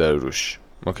کاتگوری بذاره روش.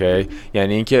 اوکی؟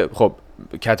 یعنی اینکه خب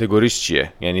کاتگوریش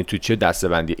چیه؟ یعنی تو چه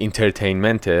دسته‌بندی؟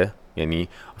 اینترتینمنته، یعنی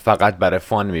فقط برای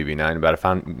فان میبینن، برای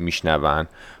فان میشنون.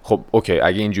 خب اوکی،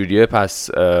 اگه اینجوریه پس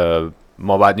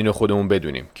ما باید اینو خودمون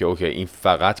بدونیم که اوکی این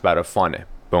فقط برای فانه.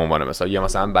 به عنوان مثال یا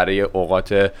مثلا برای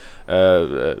اوقات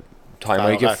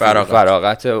تایمایی که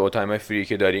فراغت و تایمای فری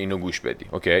که داری اینو گوش بدی.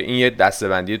 اوکی، این یه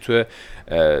دسته‌بندی تو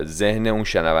ذهن اون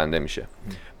شنونده میشه.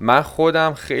 من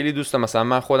خودم خیلی دوستم، مثلا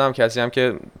من خودم کسی هم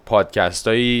که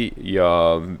پادکستایی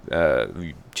یا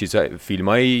چیزای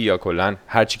فیلمایی یا کلا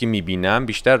هر چی که میبینم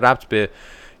بیشتر ربط به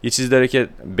یه چیز داره که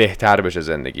بهتر بشه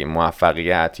زندگی،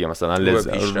 موفقیت یا مثلا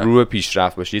رو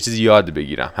پیشرفت باشه، یه چیز یاد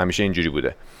بگیرم. همیشه اینجوری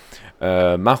بوده.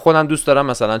 من خودم دوست دارم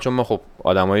مثلا، چون ما خب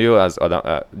آدمایی رو از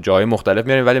جای مختلف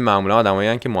میاریم ولی معمولا آدمایی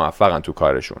هستن که موفقن تو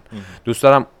کارشون. دوست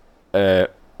دارم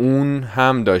اون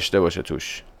هم داشته باشه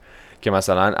توش، که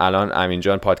مثلا الان امین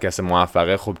جان پادکست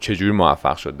موفقه، خب چجوری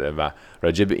موفق شده و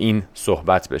راجع به این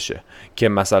صحبت بشه که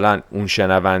مثلا اون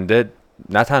شنونده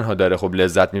نه تنها داره خب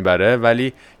لذت میبره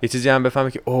ولی یه چیزی هم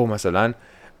بفهمه که اوه مثلا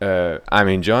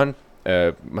امین جان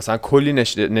مثلا کلی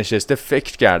نشسته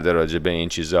فکر کرده راجع به این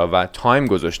چیزا و تایم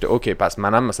گذاشته. اوکی پس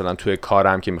منم مثلا توی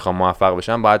کارم که میخوام موفق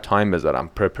بشم باید تایم بذارم،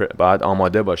 باید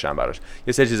آماده باشم براش.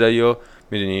 یه سری چیزایی رو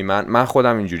میدونی من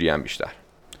خودم اینجوری هم بیشتر.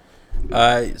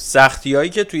 سختیایی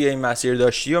که توی این مسیر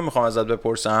داشتی رو میخوام ازت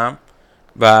بپرسم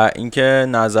و اینکه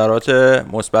نظرات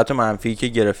مثبت و منفی که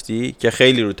گرفتی که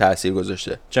خیلی رو تاثیر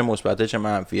گذاشته، چه مثبته چه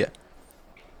منفیه،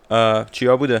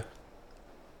 چیا بوده؟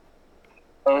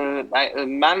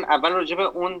 من اول راجع به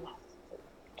اون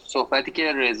صحبتی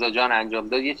که رضا جان انجام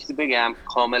داد یه چیزی بگم.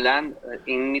 کاملا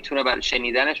این میتونه برای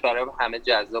شنیدنش برای همه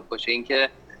جذاب باشه، اینکه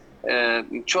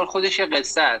چون خودش یه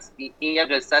قصه است. این یه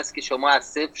قصه است که شما از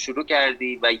صفر شروع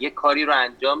کردی و یه کاری رو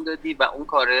انجام دادی و اون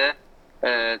کاره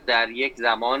در یک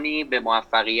زمانی به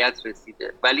موفقیت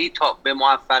رسیده، ولی تا به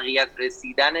موفقیت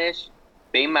رسیدنش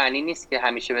به این معنی نیست که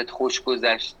همیشه بهت خوش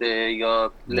گذشته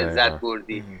یا لذت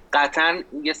بردی. قطعا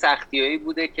یه سختیایی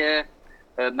بوده که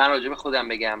من راجع به خودم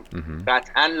بگم،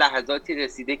 قطعا لحظاتی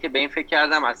رسیده که به این فکر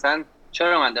کردم اصلا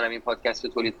چرا من دارم این پادکست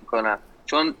رو تولید میکنم،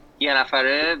 چون یه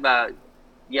نفره و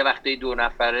یه وقتی 2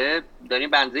 نفره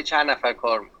داریم به اندازه چند نفر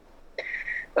کار میکنیم.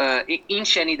 این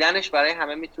شنیدنش برای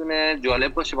همه میتونه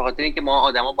جالب باشه، به خاطر اینکه ما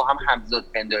آدما با هم همزاد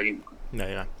پنداری میکنیم.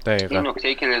 دقیقاً. این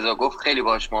نکته‌ای که رضا گفت خیلی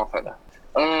باهاش موافقم.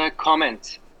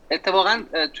 کامنت اتفاقا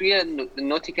توی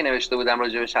نوتی که نوشته بودم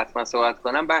راجبش حتما صحبت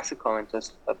کنم بحث کامنت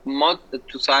هست. ما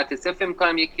تو ساعت 0 فکر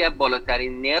می‌کنم یکی از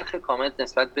بالاترین نرخ کامنت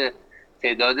نسبت به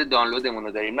تعداد دانلودمون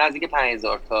رو داریم. نزدیک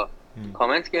 5000 تا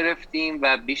کامنت گرفتیم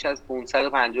و بیش از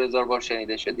 550,000 بار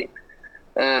شنیده شدیم.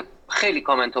 خیلی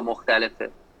کامنت ها مختلفه.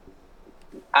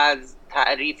 از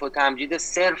تعریف و تمجید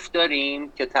صرف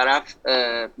داریم که طرف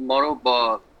ما رو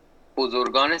با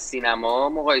بزرگان سینما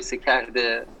مقایسه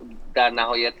کرده در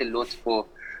نهایت لطف و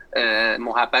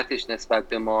محبتش نسبت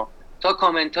به ما، تا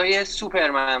کامنت های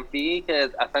سوپر منفی که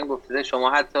اصلا گفته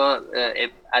شما حتی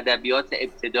ادبیات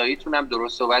ابتداییتون هم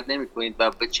درست صحبت نمی کنید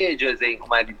و به چه اجازه ای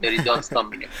اومدید دارید داستان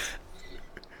میگید.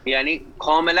 یعنی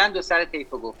کاملا دو سر طیف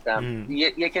گفتم.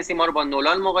 یه کسی ما رو با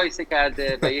نولان مقایسه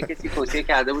کرده و یه کسی توصیه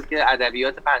کرده بود که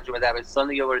ادبیات پنجم دبستان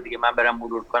رو یه بار دیگه من برم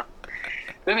مرور کنم.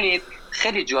 ببینید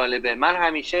خیلی جالبه، من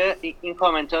همیشه این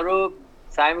کامنت ها رو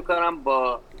سعی میکنم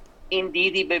با این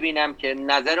دیدی ببینم که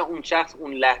نظر اون شخص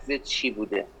اون لحظه چی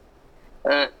بوده.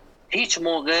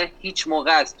 هیچ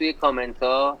موقع از توی کامنت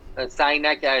ها سعی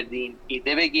نکردین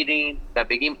ایده بگیرین و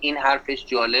بگیم این حرفش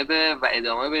جالبه و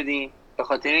ادامه بدین، به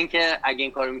خاطر اینکه اگه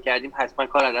این کارو میکردیم حتما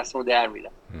کار از دستمون در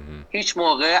میره. هیچ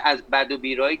موقع از بد و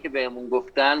بیرایی که بهمون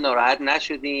گفتن ناراحت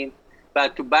نشدیم و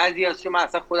تو بعضی از من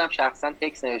اصلا خودم شخصا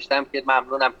تکست نوشتم که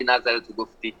ممنونم که نظرتو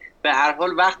گفتی، به هر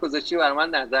حال وقت گذاشتی برای من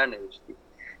نظر نوشتی.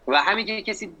 و همین که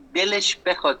کسی دلش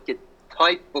بخواد که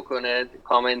تایپ بکنه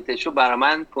کامنتشو برای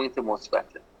من پوینت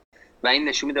مثبته و این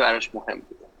نشون میده براش مهم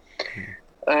بوده.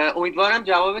 امیدوارم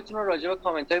جوابتون رو راجع به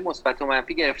کامنت های مثبت و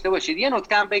منفی گرفته باشید. یه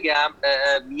نکته هم بگم،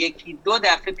 یکی دو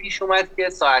دفعه پیش اومد که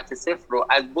ساعت 0 رو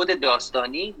از بعد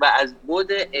داستانی و از بعد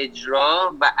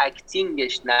اجرا و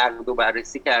اکتینگش نقد و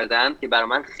بررسی کردن که برای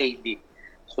من خیلی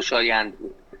خوشایند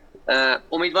بود.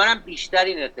 امیدوارم بیشتر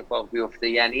این اتفاق بیفته.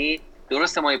 یعنی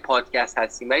درسته ما یه پادکست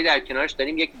هستیم ولی در کنارش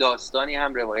داریم یک داستانی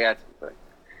هم روایت می‌کنیم.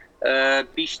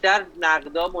 بیشتر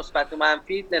نقدا مثبت و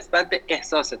منفی نسبت به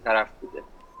احساس طرف بوده.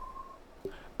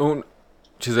 اون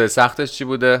چیزای سختش چی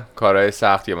بوده؟ کارهای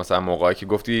سخت یا مثلا موقعی که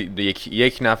گفتی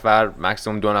یک نفر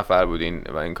ماکسیمم 2 نفر بودین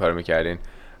و این کارو میکردین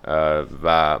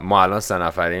و ما الان 3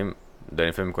 نفریم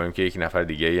داریم فکر میکنیم که یک نفر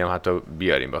دیگه ای هم حتی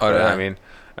بیاریم. بخاطر همین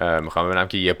میخوام ببینم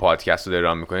که یه پادکست رو داری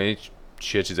راه میکنی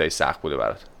چه چیزای سخت بوده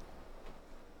برات؟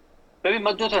 ببین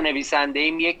ما 2 تا نویسنده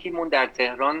ایم، یکیمون در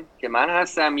تهران که من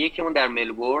هستم، یکیمون در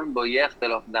ملبورن با یه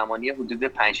اختلاف زمانی حدود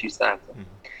 5-6 ساعت.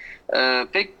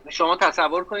 فکر شما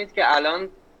تصور کنید که الان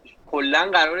کلا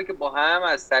قراره که با هم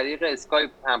از طریق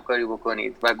اسکایپ همکاری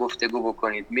بکنید و گفتگو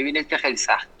بکنید، میبینید که خیلی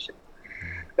سخت میشه.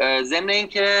 ضمن این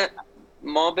که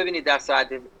ما ببینید در ساعت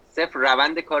 0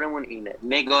 روند کارمون اینه: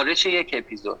 نگارش یک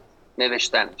اپیزود،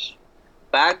 نوشتنش،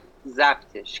 بعد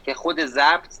ضبطش که خود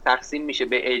ضبط تقسیم میشه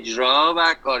به اجرا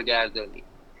و کارگردانی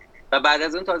و بعد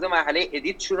از اون تازه مرحله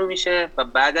ادیت شروع میشه و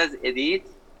بعد از ادیت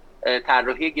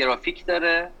طراحی گرافیک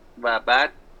داره و بعد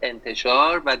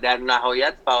انتشار و در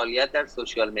نهایت فعالیت در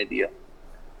سوشیال مدیا.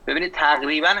 ببینید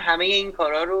تقریبا همه این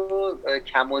کارا رو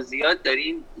کم و زیاد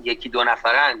داریم 1-2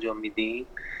 نفره انجام میدیم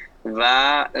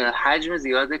و حجم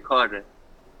زیاد کاره.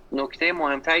 نکته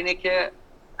مهمتر اینه که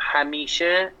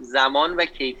همیشه زمان و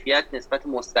کیفیت نسبت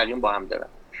مستقیم با هم دارن.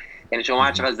 یعنی شما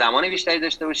هر چقدر زمان بیشتری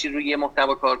داشته باشید روی یه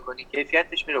محتوا کار کنی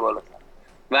کیفیتش میره بالاتر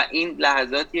و این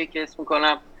لحظاتیه که اسم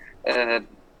می‌کنم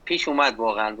پیش اومد.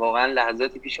 واقعا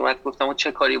لحظاتی پیش اومد گفتم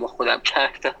چه کاری با خودم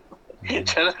کردم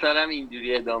چرا دارم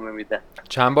اینجوری ادامه میدم.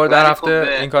 چند بار در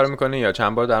هفته این کارو میکنی یا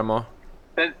چند بار در ماه؟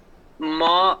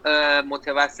 ما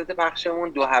متوسط پخشمون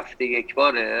 2 هفته یک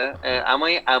باره، اما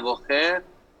این اواخر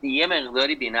یه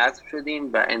مقداری بی‌نظم شدیم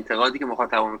و انتقادی که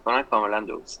مخاطب میکنن کاملا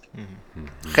درست.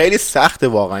 خیلی سخته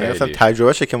واقعا. یعنی مثلا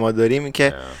تجربه‌اشه که ما داریم این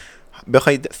که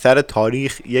بخواید سر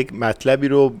تاریخ یک مطلبی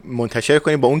رو منتشر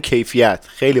کنی با اون کیفیت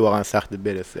خیلی واقعا سخته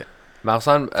برسه،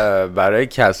 مخصوصا برای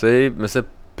کسایی مثل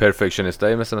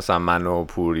پرفکشنیستایی مثلا من و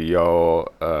پوریا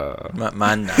و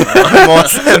من نه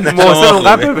محسن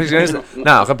اونقدر پرفکشنیست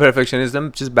نه. آخه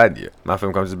پرفکشنیسم چیز بدیه، من فکر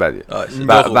می‌کنم چیز بدیه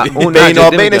و اون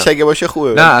بینابینش اگه باشه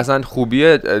خوبه. نه اصلا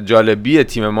خوبیه جالبیه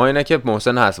تیم ما اینه که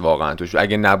محسن هست واقعا توش،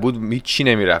 اگه نبود هیچی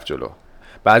نمیرفت جلو.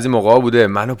 بعضی موقعا بوده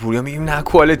من و پوریا میگیم نه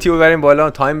کوالیتی رو ببریم بالا،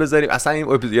 تایم بذاریم. اصلا این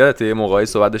اپیزودات یه موقعی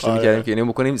صحبت داشتیم می‌کردیم که اینو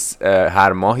بکنیم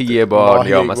هر ماه یه بار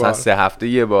یا مثلا 3 هفته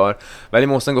یه بار، ولی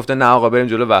محسن گفته نه آقا بریم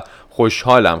جلو و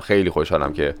خیلی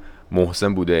خوشحالم که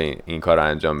محسن بوده این کار رو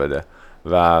انجام بده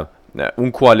و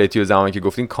اون کوالیتی و زمانی که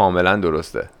گفتین کاملا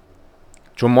درسته.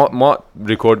 چون ما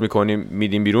ریکورد میکنیم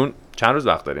میدیم بیرون چند روز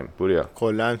وقت داریم پوریا؟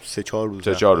 کلا 3-4 روز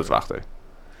 3-4 روز وقت داریم.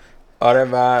 آره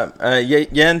و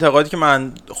یه انتقادی که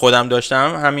من خودم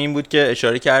داشتم همین بود که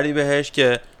اشاره کردی بهش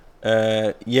که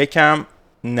یکم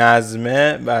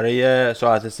نظمه برای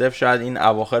ساعت صفر شاید این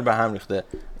اواخر به هم ریخته.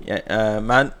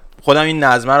 من خودم این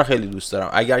نظمه رو خیلی دوست دارم.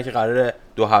 اگر که قراره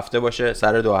 2 هفته باشه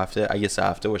سر 2 هفته، اگه 3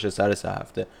 هفته باشه سر 3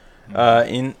 هفته.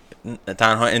 این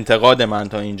تنها انتقاد من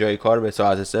تا اینجای کار به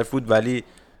ساعت صفر بود، ولی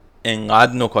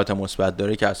انقدر نکات مثبت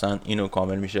داره که اصلا اینو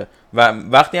کامل میشه. و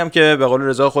وقتی هم که به قول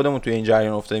رضا خودمون توی این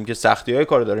جریان افتادیم که سختی‌های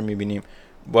کارو داره میبینیم،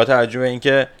 با توجه به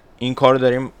اینکه این کارو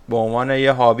داریم به عنوان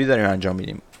یه هابی داریم انجام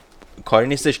میدیم، کاری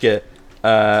نیستش که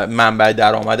منبع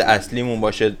درآمد اصلیمون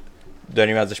باشه،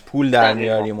 داریم ازش پول در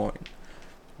میاریم و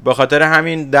به خاطر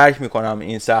همین درک میکنم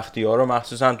این سختی‌ها رو،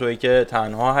 مخصوصا تویی که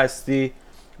تنها هستی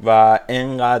و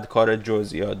انقدر کار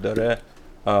جزئیات داره.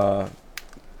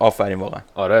 آفرین واقعا.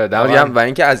 آره دمت گرم. و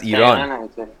اینکه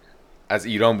از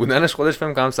ایران بودنش خودش فکر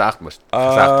می‌کنم سخت باشه،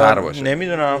 سخت‌تر باشه.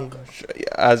 نمیدونم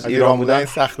از ایران بودن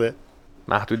سخته،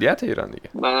 محدودیت ایران دیگه.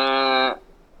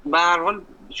 به هر حال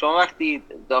شما وقتی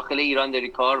داخل ایران داری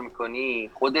کار میکنی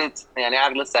خودت، یعنی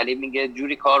عقل سلیم میگه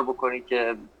جوری کار بکنی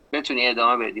که بتونی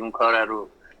ادامه بدی اون کار رو،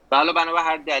 و حالا بنا به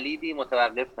هر دلیلی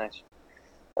متوقف نشی.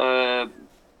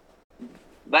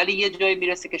 ولی یه جایی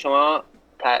میرسه که شما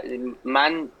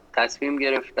من تصمیم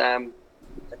گرفتم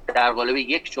در قالب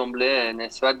یک جمله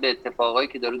نسبت به اتفاقایی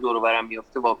که داره دور و برم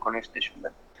میفته واکنش نشون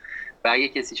بدم. و اگه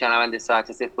کسی شنونده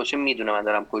ساعت صفر باشه میدونه من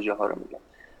دارم کجاها رو میگم.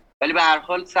 ولی به هر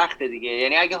حال سخته دیگه.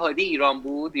 یعنی اگه هادی ایران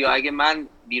بود یا اگه من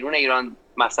بیرون ایران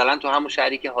مثلا تو همون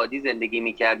شهری که هادی زندگی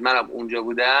میکرد منم اونجا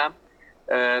بودم،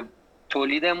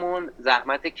 تولیدمون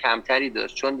زحمت کمتری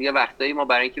داشت، چون یه وقتایی ما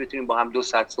برای اینکه بتونیم با هم 2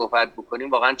 ساعت صحبت بکنیم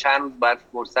واقعا چند روز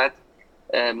بعد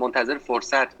منتظر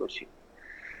فرصت باشیم.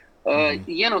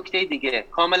 یه نکته دیگه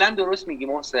کاملا درست میگی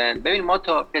محسن. ببین ما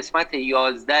تا قسمت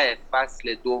 11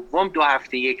 فصل دوم 2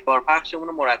 هفته یک بار پخشمون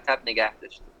رو مرتب نگه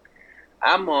داشتیم،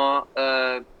 اما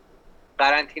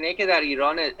قرنطینه‌ای که در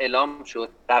ایران اعلام شد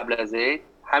قبل از عید،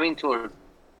 همینطور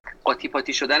قاطی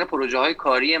پاتی شدن پروژه های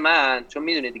کاری من، چون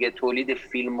میدونید دیگه تولید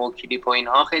فیلم و کلیپ و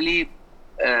اینها خیلی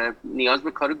نیاز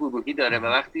به کار گروهی داره و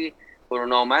وقتی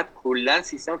کرونا اومد کلا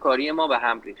سیستم کاری ما به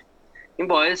هم ریخت. این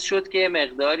باعث شد که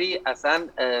مقداری اصلا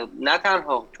نه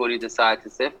تنها تولید ساعت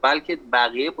صفر بلکه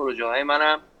بقیه پروژه های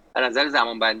منم از نظر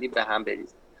زمانبندی به هم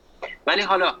بریزه. ولی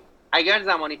حالا اگر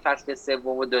زمانی فصل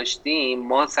سوم داشتیم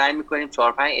ما سعی میکنیم 4-5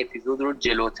 اپیزود رو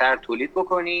جلوتر تولید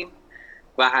بکنیم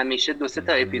و همیشه 2-3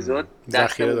 تا اپیزود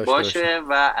دستمون باشه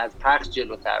و از پخش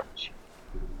جلوتر باشه.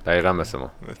 دقیقا مثل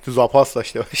ما تو زاپاس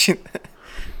داشته باشین.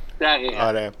 دقیقا.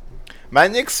 آره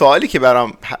من یک سوالی که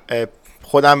برام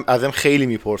خودم ازم خیلی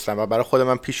میپرسم و برای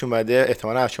خودم پیش اومده،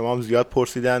 احتمالا از شما هم زیاد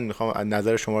پرسیدن، میخوام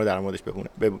نظر شما رو در موردش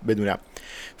بدونم.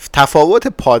 تفاوت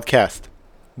پادکست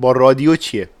با رادیو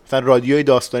چیه؟ مثلا رادیوی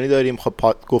داستانی داریم، خب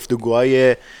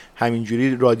گفتگوهای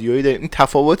همینجوری رادیویی داریم. این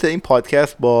تفاوت این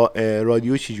پادکست با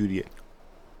رادیو چی جوریه؟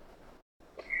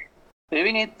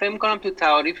 ببینید فکر می‌کنم تو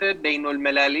تعریف بین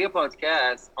المللی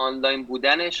پادکست آنلاین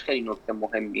بودنش خیلی نکته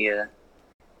مهمیه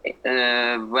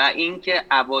و اینکه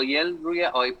اوایل روی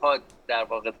آیپاد در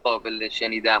واقع قابل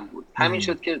شنیدن بود، همین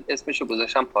شد که اسمشو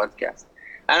گذاشتم پادکست.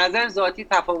 از نظر ذاتی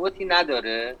تفاوتی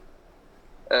نداره،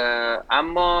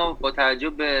 اما با توجه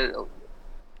به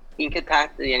اینکه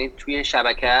تحت یعنی توی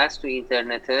شبکه است، توی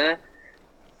اینترنته،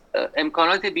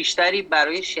 امکانات بیشتری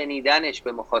برای شنیدنش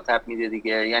به مخاطب میده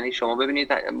دیگه. یعنی شما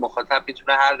ببینید مخاطب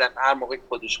میتونه هر موقع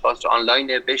خودش خواست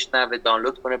آنلاین بشنوه،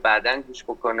 دانلود کنه، بعداً گوش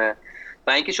بکنه.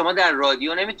 و اینکه شما در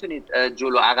رادیو نمیتونید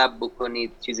جلو عقب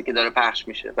بکنید چیزی که داره پخش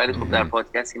میشه، ولی خب در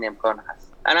پادکست این امکان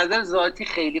هست. از نظر ذاتی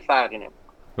خیلی فرقی نمیکنه.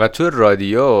 و تو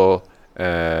رادیو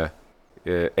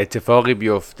اتفاقی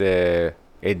بیفته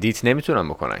ادیت نمیتونن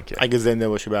بکنن که اگه زنده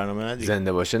باشه برنامه ندیگه.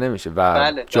 زنده باشه نمیشه و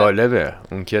بله. جالبه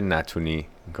اون که نتونی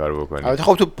این کارو بکنی. البته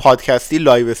خب تو پادکستی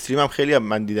لایو استریم هم خیلی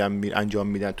من دیدم انجام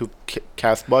میدن، تو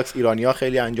کست باکس ایرانی‌ها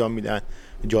خیلی انجام میدن،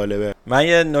 جالبه. من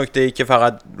یه نکته‌ای که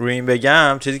فقط روی این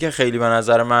بگم، چیزی که خیلی به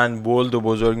نظر من بولد و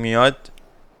بزرگ میاد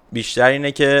بیشتر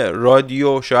اینه که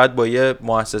رادیو شاید با یه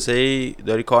مؤسسه‌ای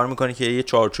داری کار میکنی که یه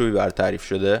چارچوبی بر تعریف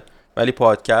شده، ولی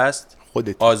پادکست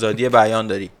خودت آزادی بیان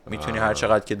داری، میتونی هر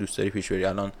چقدر که دوست داری پیش بری.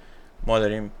 الان ما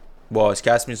داریم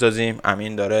بازکست میسازیم،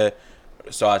 امین داره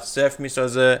ساعت صفر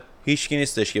میسازه، هیچکی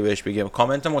نیستش که بهش بگه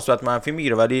کامنت مثبت منفی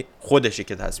میگیره، ولی خودشه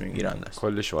که تصمیم گیرنده است.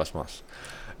 کلش واسه ماست.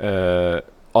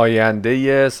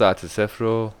 آینده ساعت صفر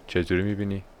رو چجوری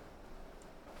میبینی؟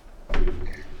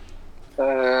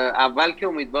 اول که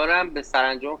امیدوارم به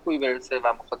سرانجام خوبی برسه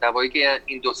و مخاطبایی که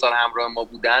این 2 سال همراه ما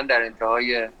بودن در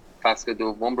انتهای فصل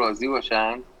دوم راضی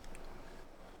باشن.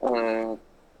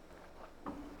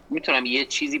 میتونم یه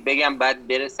چیزی بگم بعد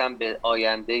برسم به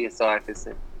آینده ساعت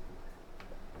صفر.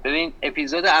 ببین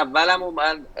اپیزود اولم رو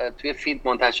من توی فیلم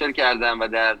منتشر کردم و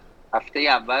در هفته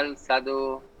اول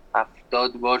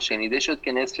 70 بار شنیده شد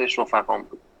که نصفش رفقام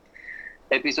بود.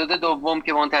 اپیزود دوم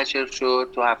که منتشر شد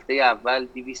تو هفته اول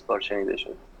 200 بار شنیده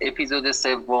شد. اپیزود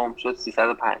سوم شد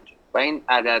 350 و این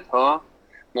عددها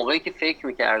موقعی که فکر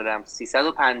میکردم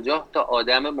 350 تا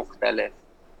آدم مختلف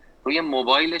روی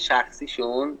موبایل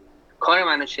شخصیشون کار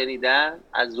منو شنیدن،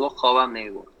 از ذوق خوابم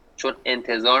نمیبرد، چون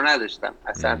انتظار نداشتم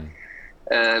اصلا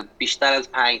بیشتر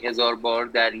از 5000 بار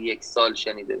در یک سال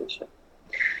شنیده بشه.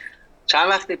 چند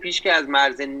وقت پیش که از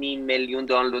مرز 500,000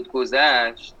 دانلود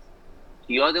گذشت،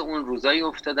 یاد اون روزایی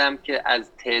افتادم که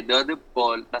از تعداد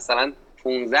مثلا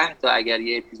 15 تا اگر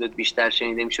یه اپیزود بیشتر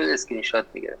شنیده میشد اسکرین شات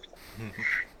میگرفتم.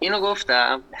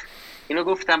 اینو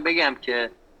گفتم بگم که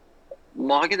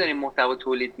ماها که داریم محتوا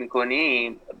تولید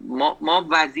میکنیم، ما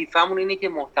وظیفمون اینه که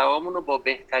محتوامون رو با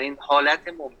بهترین حالت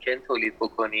ممکن تولید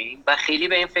بکنیم و خیلی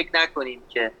به این فکر نکنیم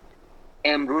که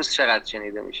امروز چقدر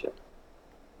شنیده میشه.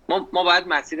 ما باید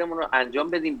مسیرمون رو انجام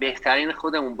بدیم، بهترین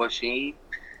خودمون باشیم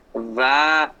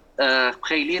و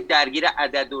خیلی درگیر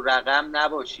عدد و رقم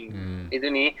نباشیم.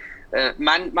 میدونی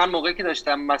من موقعی که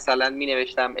داشتم مثلا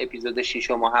مینوشتم اپیزود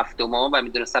 6 و 7 و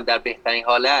میدونستم در بهترین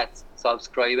حالت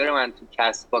سابسکرایبر من تو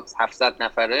کست باکس 700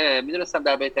 نفره، میدونستم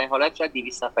در بهترین حالت شاید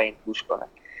 200 نفر این گوش کنن.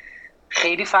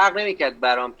 خیلی فرق نمیکرد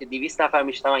برام که 200 نفر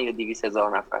میشنون یا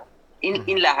 200,000 نفر.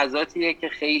 این لحظاتیه که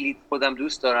خیلی خودم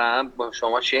دوست دارم با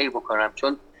شما شیر بکنم،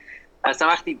 چون اصلا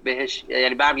وقتی بهش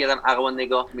یعنی برمیگردم عقب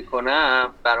نگاه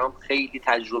میکنم برام خیلی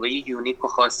تجربه یونیک و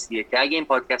خاصیه که اگه این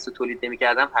پادکست رو تولید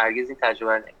نمیکردم هرگز این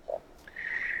تجربه رو نمیکردم.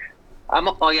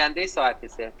 اما آینده ساعت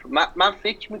صفر من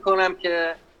فکر میکنم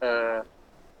که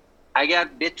اگر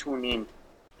بتونیم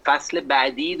فصل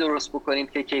بعدی درست بکنیم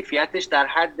که کیفیتش در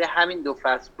حد همین 2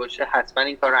 فصل باشه، حتما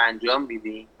این کار رو انجام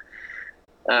بدیم،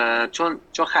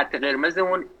 چون خط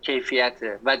قرمزمون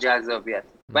کیفیته و جذابیت.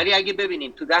 ولی اگه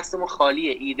ببینیم تو دستمون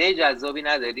خالیه، ایده جذابی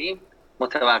نداریم،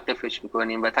 متوقفش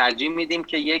میکنیم و ترجیح میدیم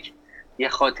که یه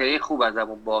خاطره خوب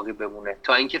ازمون باقی بمونه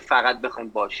تا اینکه فقط بخوایم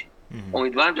باشیم.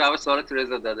 امیدوارم جواب سوالت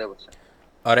رضا داده باشه.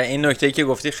 آره این نکته‌ای که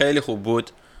گفتی خیلی خوب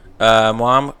بود.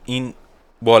 ما هم این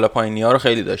بالا پایینی‌ها رو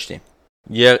خیلی داشتیم.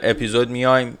 یه اپیزود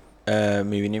میایم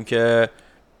میبینیم که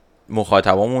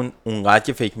مخاطبامون اونقدر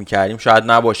که فکر میکردیم شاید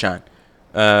نباشن،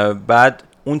 بعد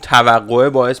اون توقعه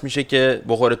باعث میشه که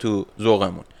بخوره تو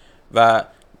ذوقمون و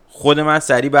خود من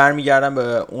سریع برمیگردم به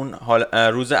اون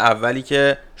روز اولی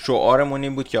که شعارمون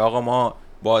این بود که آقا ما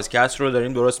بازکست رو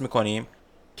داریم درست میکنیم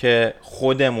که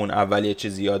خودمون اول یه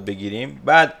چیزی یاد بگیریم،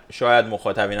 بعد شاید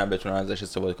مخاطبین هم بتونن ازش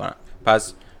استفاده کنن.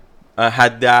 پس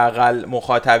حداقل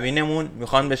مخاطبینمون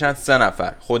میخوان بشن 3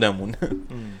 نفر خودمون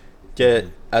که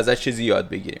ازش چیزی یاد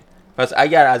بگیریم. پس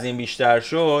اگر از این بیشتر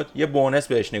شد یه بونس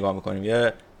بهش نگاه میکنیم،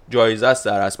 یه جایزه است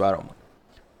در اصل برامون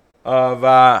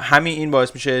و همین این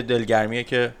باعث میشه دلگرمیه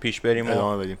که پیش بریم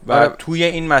و توی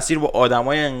این مسیر با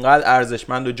آدمای انقدر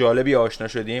ارزشمند و جالبی آشنا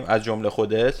شدیم، از جمله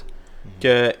خودت،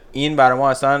 که این برای ما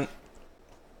اصلا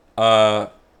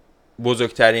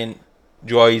بزرگترین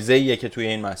جایزه‌ایه که توی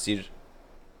این مسیر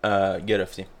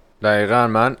گرفتیم.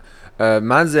 دقیقاً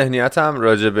من ذهنیتم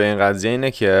راجع به این قضیه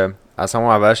اینه که اصلا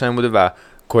اولش این بوده و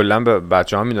کلا به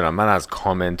بچه‌ها میدونم من از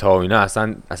کامنت ها و اینا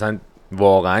اصلا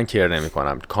واقعا کیر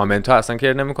نمی‌کنم. کامنت ها اصلا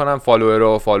کیر نمی‌کنم، فالوور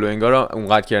و فالوینگ ها رو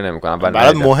اونقدر کیر نمی‌کنم.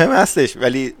 برات مهم هستش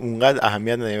ولی اونقدر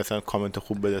اهمیت نداره مثلا کامنت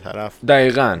خوب بده طرف.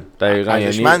 دقیقاً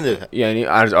یعنی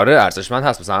ارزشمند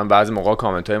هست. مثلا بعضی موقع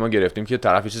کامنت های ما گرفتیم که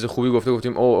طرف چیز خوبی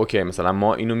گفتیم اوکی مثلا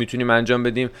ما اینو میتونیم انجام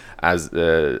بدیم، از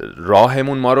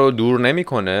راهمون ما رو دور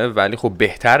نمیکنه ولی خب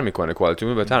بهتر میکنه،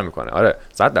 کوالیتیمون بهتر میکنه. آره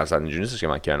 100% اینجوری نیست که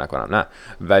من کیر نکنم، نه،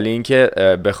 ولی اینکه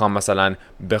بخوام مثلا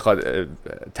بخواد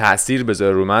تاثیر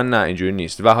بذاره رو من، نه اینجوری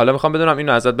نیست. و حالا میخوام بدونم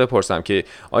اینو ازت بپرسم که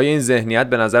آیا این ذهنیت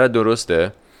به نظر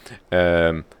درسته؟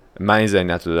 من این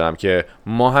ذهنیت رو دارم که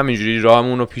ما همینجوری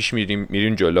راهمون رو پیش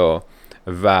میریم جلو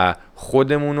و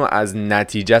خودمون رو از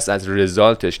نتیجه از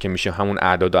رزالتش که میشه همون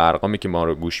اعداد و ارقامی که ما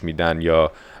رو گوش میدن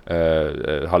یا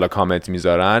حالا کامنت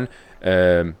میذارن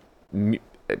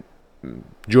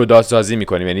جدا سازی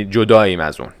میکنیم، یعنی جداییم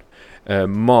از اون.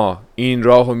 ما این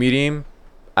راهو میریم،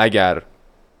 اگر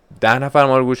 10 نفر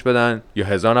ما رو گوش بدن یا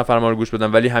 1000 نفر ما رو گوش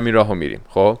بدن ولی همین راهو میریم.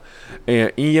 خب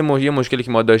این یه مشکلی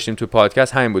که ما داشتیم تو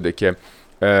پادکست همین بوده که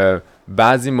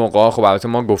بعضی موقع خب البته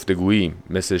ما گفتگوییم،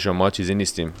 مثل شما چیزی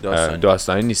نیستیم،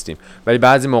 داستانی نیستیم، ولی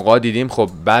بعضی موقع دیدیم خب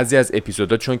بعضی از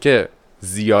اپیزودا چون که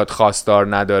زیاد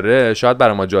خواستار نداره شاید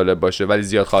برای ما جالب باشه، ولی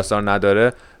زیاد خواستار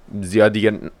نداره زیاد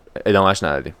دیگه ادامهش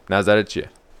ندادیم. نظرت چیه؟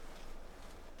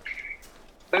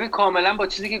 ببین کاملا با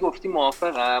چیزی که گفتی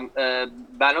موافقم.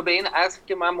 بنا به این اصل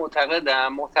که من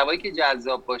معتقدم محتوایی که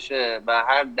جذاب باشه و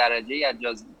هر درجه‌ای از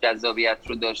جذابیت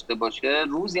رو داشته باشه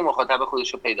روزی مخاطب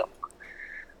خودش رو پیدا میکنه.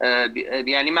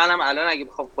 یعنی منم الان اگه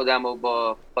بخوام خودم رو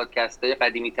با پادکست‌های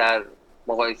قدیمی‌تر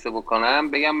مقایسه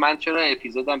بکنم بگم من چرا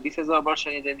اپیزودم 20000 بار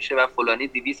شنیده میشه و فلانی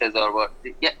 200000 بار.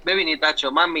 ببینید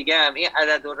بچه‌ها من میگم این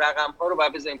عدد و رقم ها رو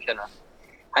باید بذاریم کنار.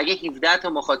 اگه 17 تا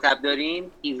مخاطب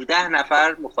داریم 17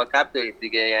 نفر مخاطب دارید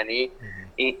دیگه، یعنی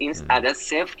این عدد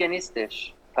صفر که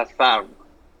نیستش، پس فرق.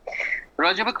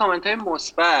 راجع به کامنت های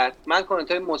مثبت، من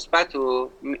کامنت های مثبت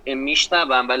رو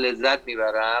میشنوم و لذت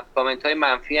میبرم، کامنت های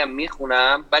منفی هم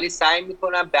میخونم ولی سعی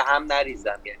میکنم به هم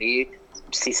نریزم، یعنی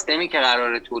سیستمی که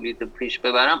قراره تولید پیش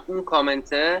ببرم اون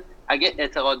کامنت اگه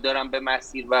اعتقاد دارم به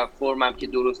مسیر و فرمم که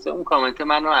درسته اون کامنت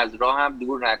من رو از راه هم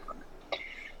دور نکنه.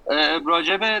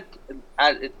 راجع به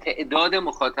تعداد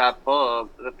مخاطب ها،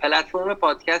 پلتفرم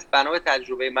پادکست بنا به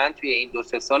تجربه من توی این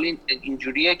 2-3 سال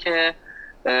اینجوریه که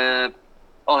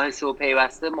آهسته و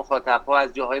پیوسته مخاطب ها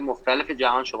از جاهای مختلف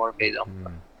جهان شما رو پیدا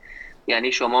میکنن.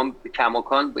 یعنی شما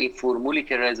کماکان به این فرمولی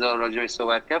که رضا راجعش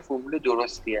صحبت کرد فرمول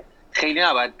درستیه، خیلی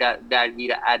نباید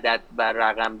درگیر عدد و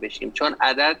رقم بشیم، چون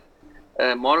عدد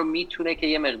ما رو میتونه که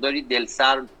یه مقداری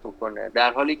دلسرد بکنه،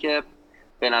 در حالی که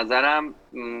به نظرم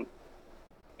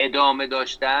ادامه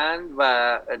داشتن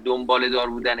و دنبال دار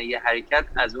بودن یه حرکت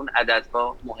از اون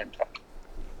عددها مهمتر.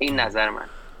 این نظر من.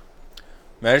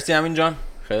 مرسی امین جان،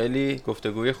 خیلی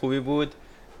گفتگوی خوبی بود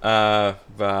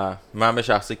و من به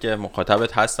شخصی که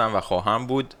مخاطبت هستم و خواهم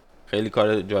بود. خیلی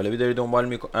کار جالبی داری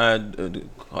دنبال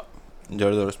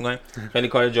درست می‌کنی. خیلی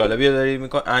کار جالبی داری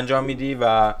انجام میدی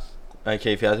و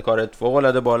کیفیت کارت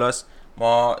فوق‌العاده بالاست.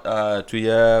 ما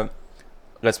توی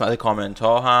قسمت کامنت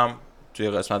ها هم توی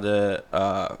قسمت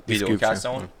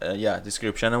ویدیوکستمون یا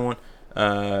دیسکریپشنمون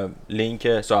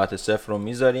لینک ساعت صفر رو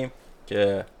میذاریم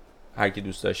که هر کی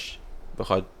دوست داشت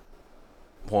بخواد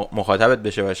مخاطبت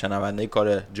بشه و شنونده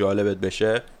کار جالبت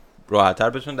بشه راحت‌تر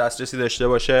بتون دسترسی داشته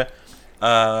باشه.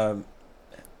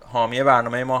 حامی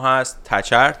برنامه ما هست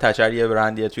تچر یه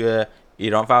برندیه توی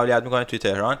ایران فعالیت میکنه، توی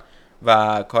تهران،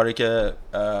 و کاری که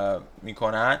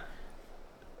میکنن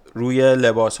روی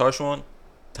لباس هاشون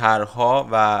طرح‌ها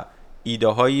و ایده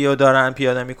هایی رو دارن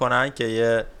پیاده میکنن که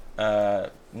یه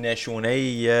نشونه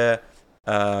یه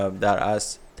در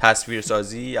از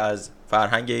تصویرسازی از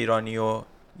فرهنگ ایرانی و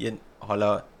یه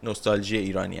حالا نوستالژی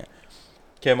ایرانیه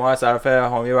که ما از طرف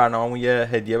حامی برنامه‌مون یه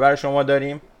هدیه برای شما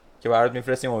داریم که برات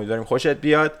میفرستیم. امیدواریم خوشت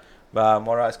بیاد. و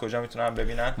ما رو از کجا میتونن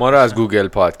ببینن؟ ما رو از گوگل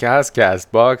پادکست،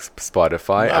 کست باکس،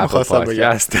 اسپاتیفای، اپل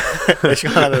پادکست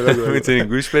میتونین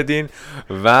گوش بدین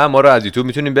و ما رو از یوتیوب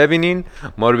میتونین ببینین.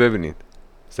 ما رو ببینید،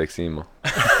 سکسی ما.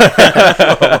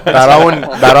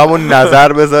 برامون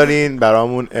نظر بذارین،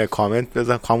 برامون کامنت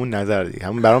بذارین، کامون نظر دیگه،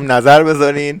 همون برام نظر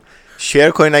بذارین، شیر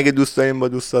کنین اگه دوست دارین با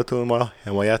دوستاتون، ما رو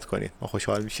حمایت کنین، ما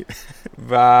خوشحال میشیم.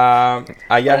 و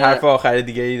اگر حرف آخر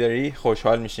دیگه ای داری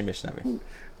خوشحال میشیم بشنویم.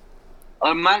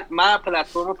 من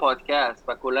پلتفرم پادکست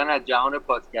و کلا از جهان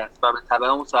پادکست و به تبع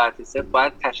اون ساعت صفر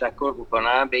باید تشکر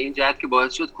بکنم به این جهت که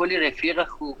باعث شد کلی رفیق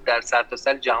خوب در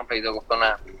سرتاسر جهان پیدا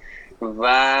بکنم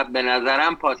و به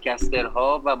نظرم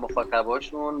پادکسترها و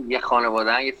مخاطباشون یه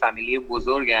خانواده‌ان، یه فامیلی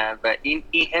بزرگن و این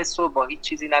حس رو با هیچ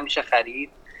چیزی نمیشه خرید،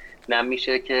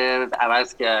 نمیشه که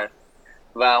عوض کرد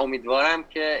و امیدوارم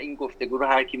که این گفتگو رو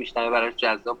هر کی میشنوه براش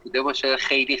جذاب بوده باشه.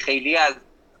 خیلی خیلی از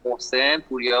محسن،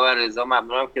 پوریا و رضا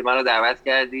ممنونم که منو دعوت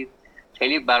کردید.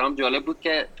 خیلی برام جالب بود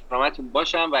که برامتون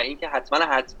باشم و اینکه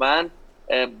حتما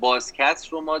بازکست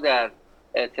رو ما در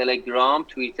تلگرام،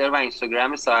 توییتر و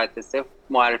اینستاگرام ساعت صفر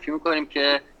معرفی میکنیم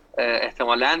که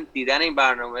احتمالاً دیدن این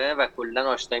برنامه و کلا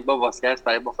آشنایی با بازکست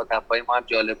برای مخاطبای ما هم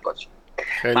جالب باشه.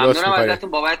 ممنونم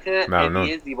ازتون بابت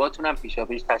هدیه زیباتون هم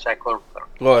پیشاپیش تشکر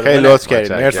میکنم. خیلی لطف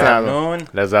کردید. مرسی، ممنون.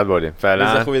 لذت بردیم.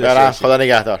 فعلا خدا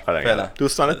نگهدار.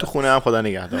 دوستان تو خونه هم خدا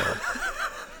نگهدار.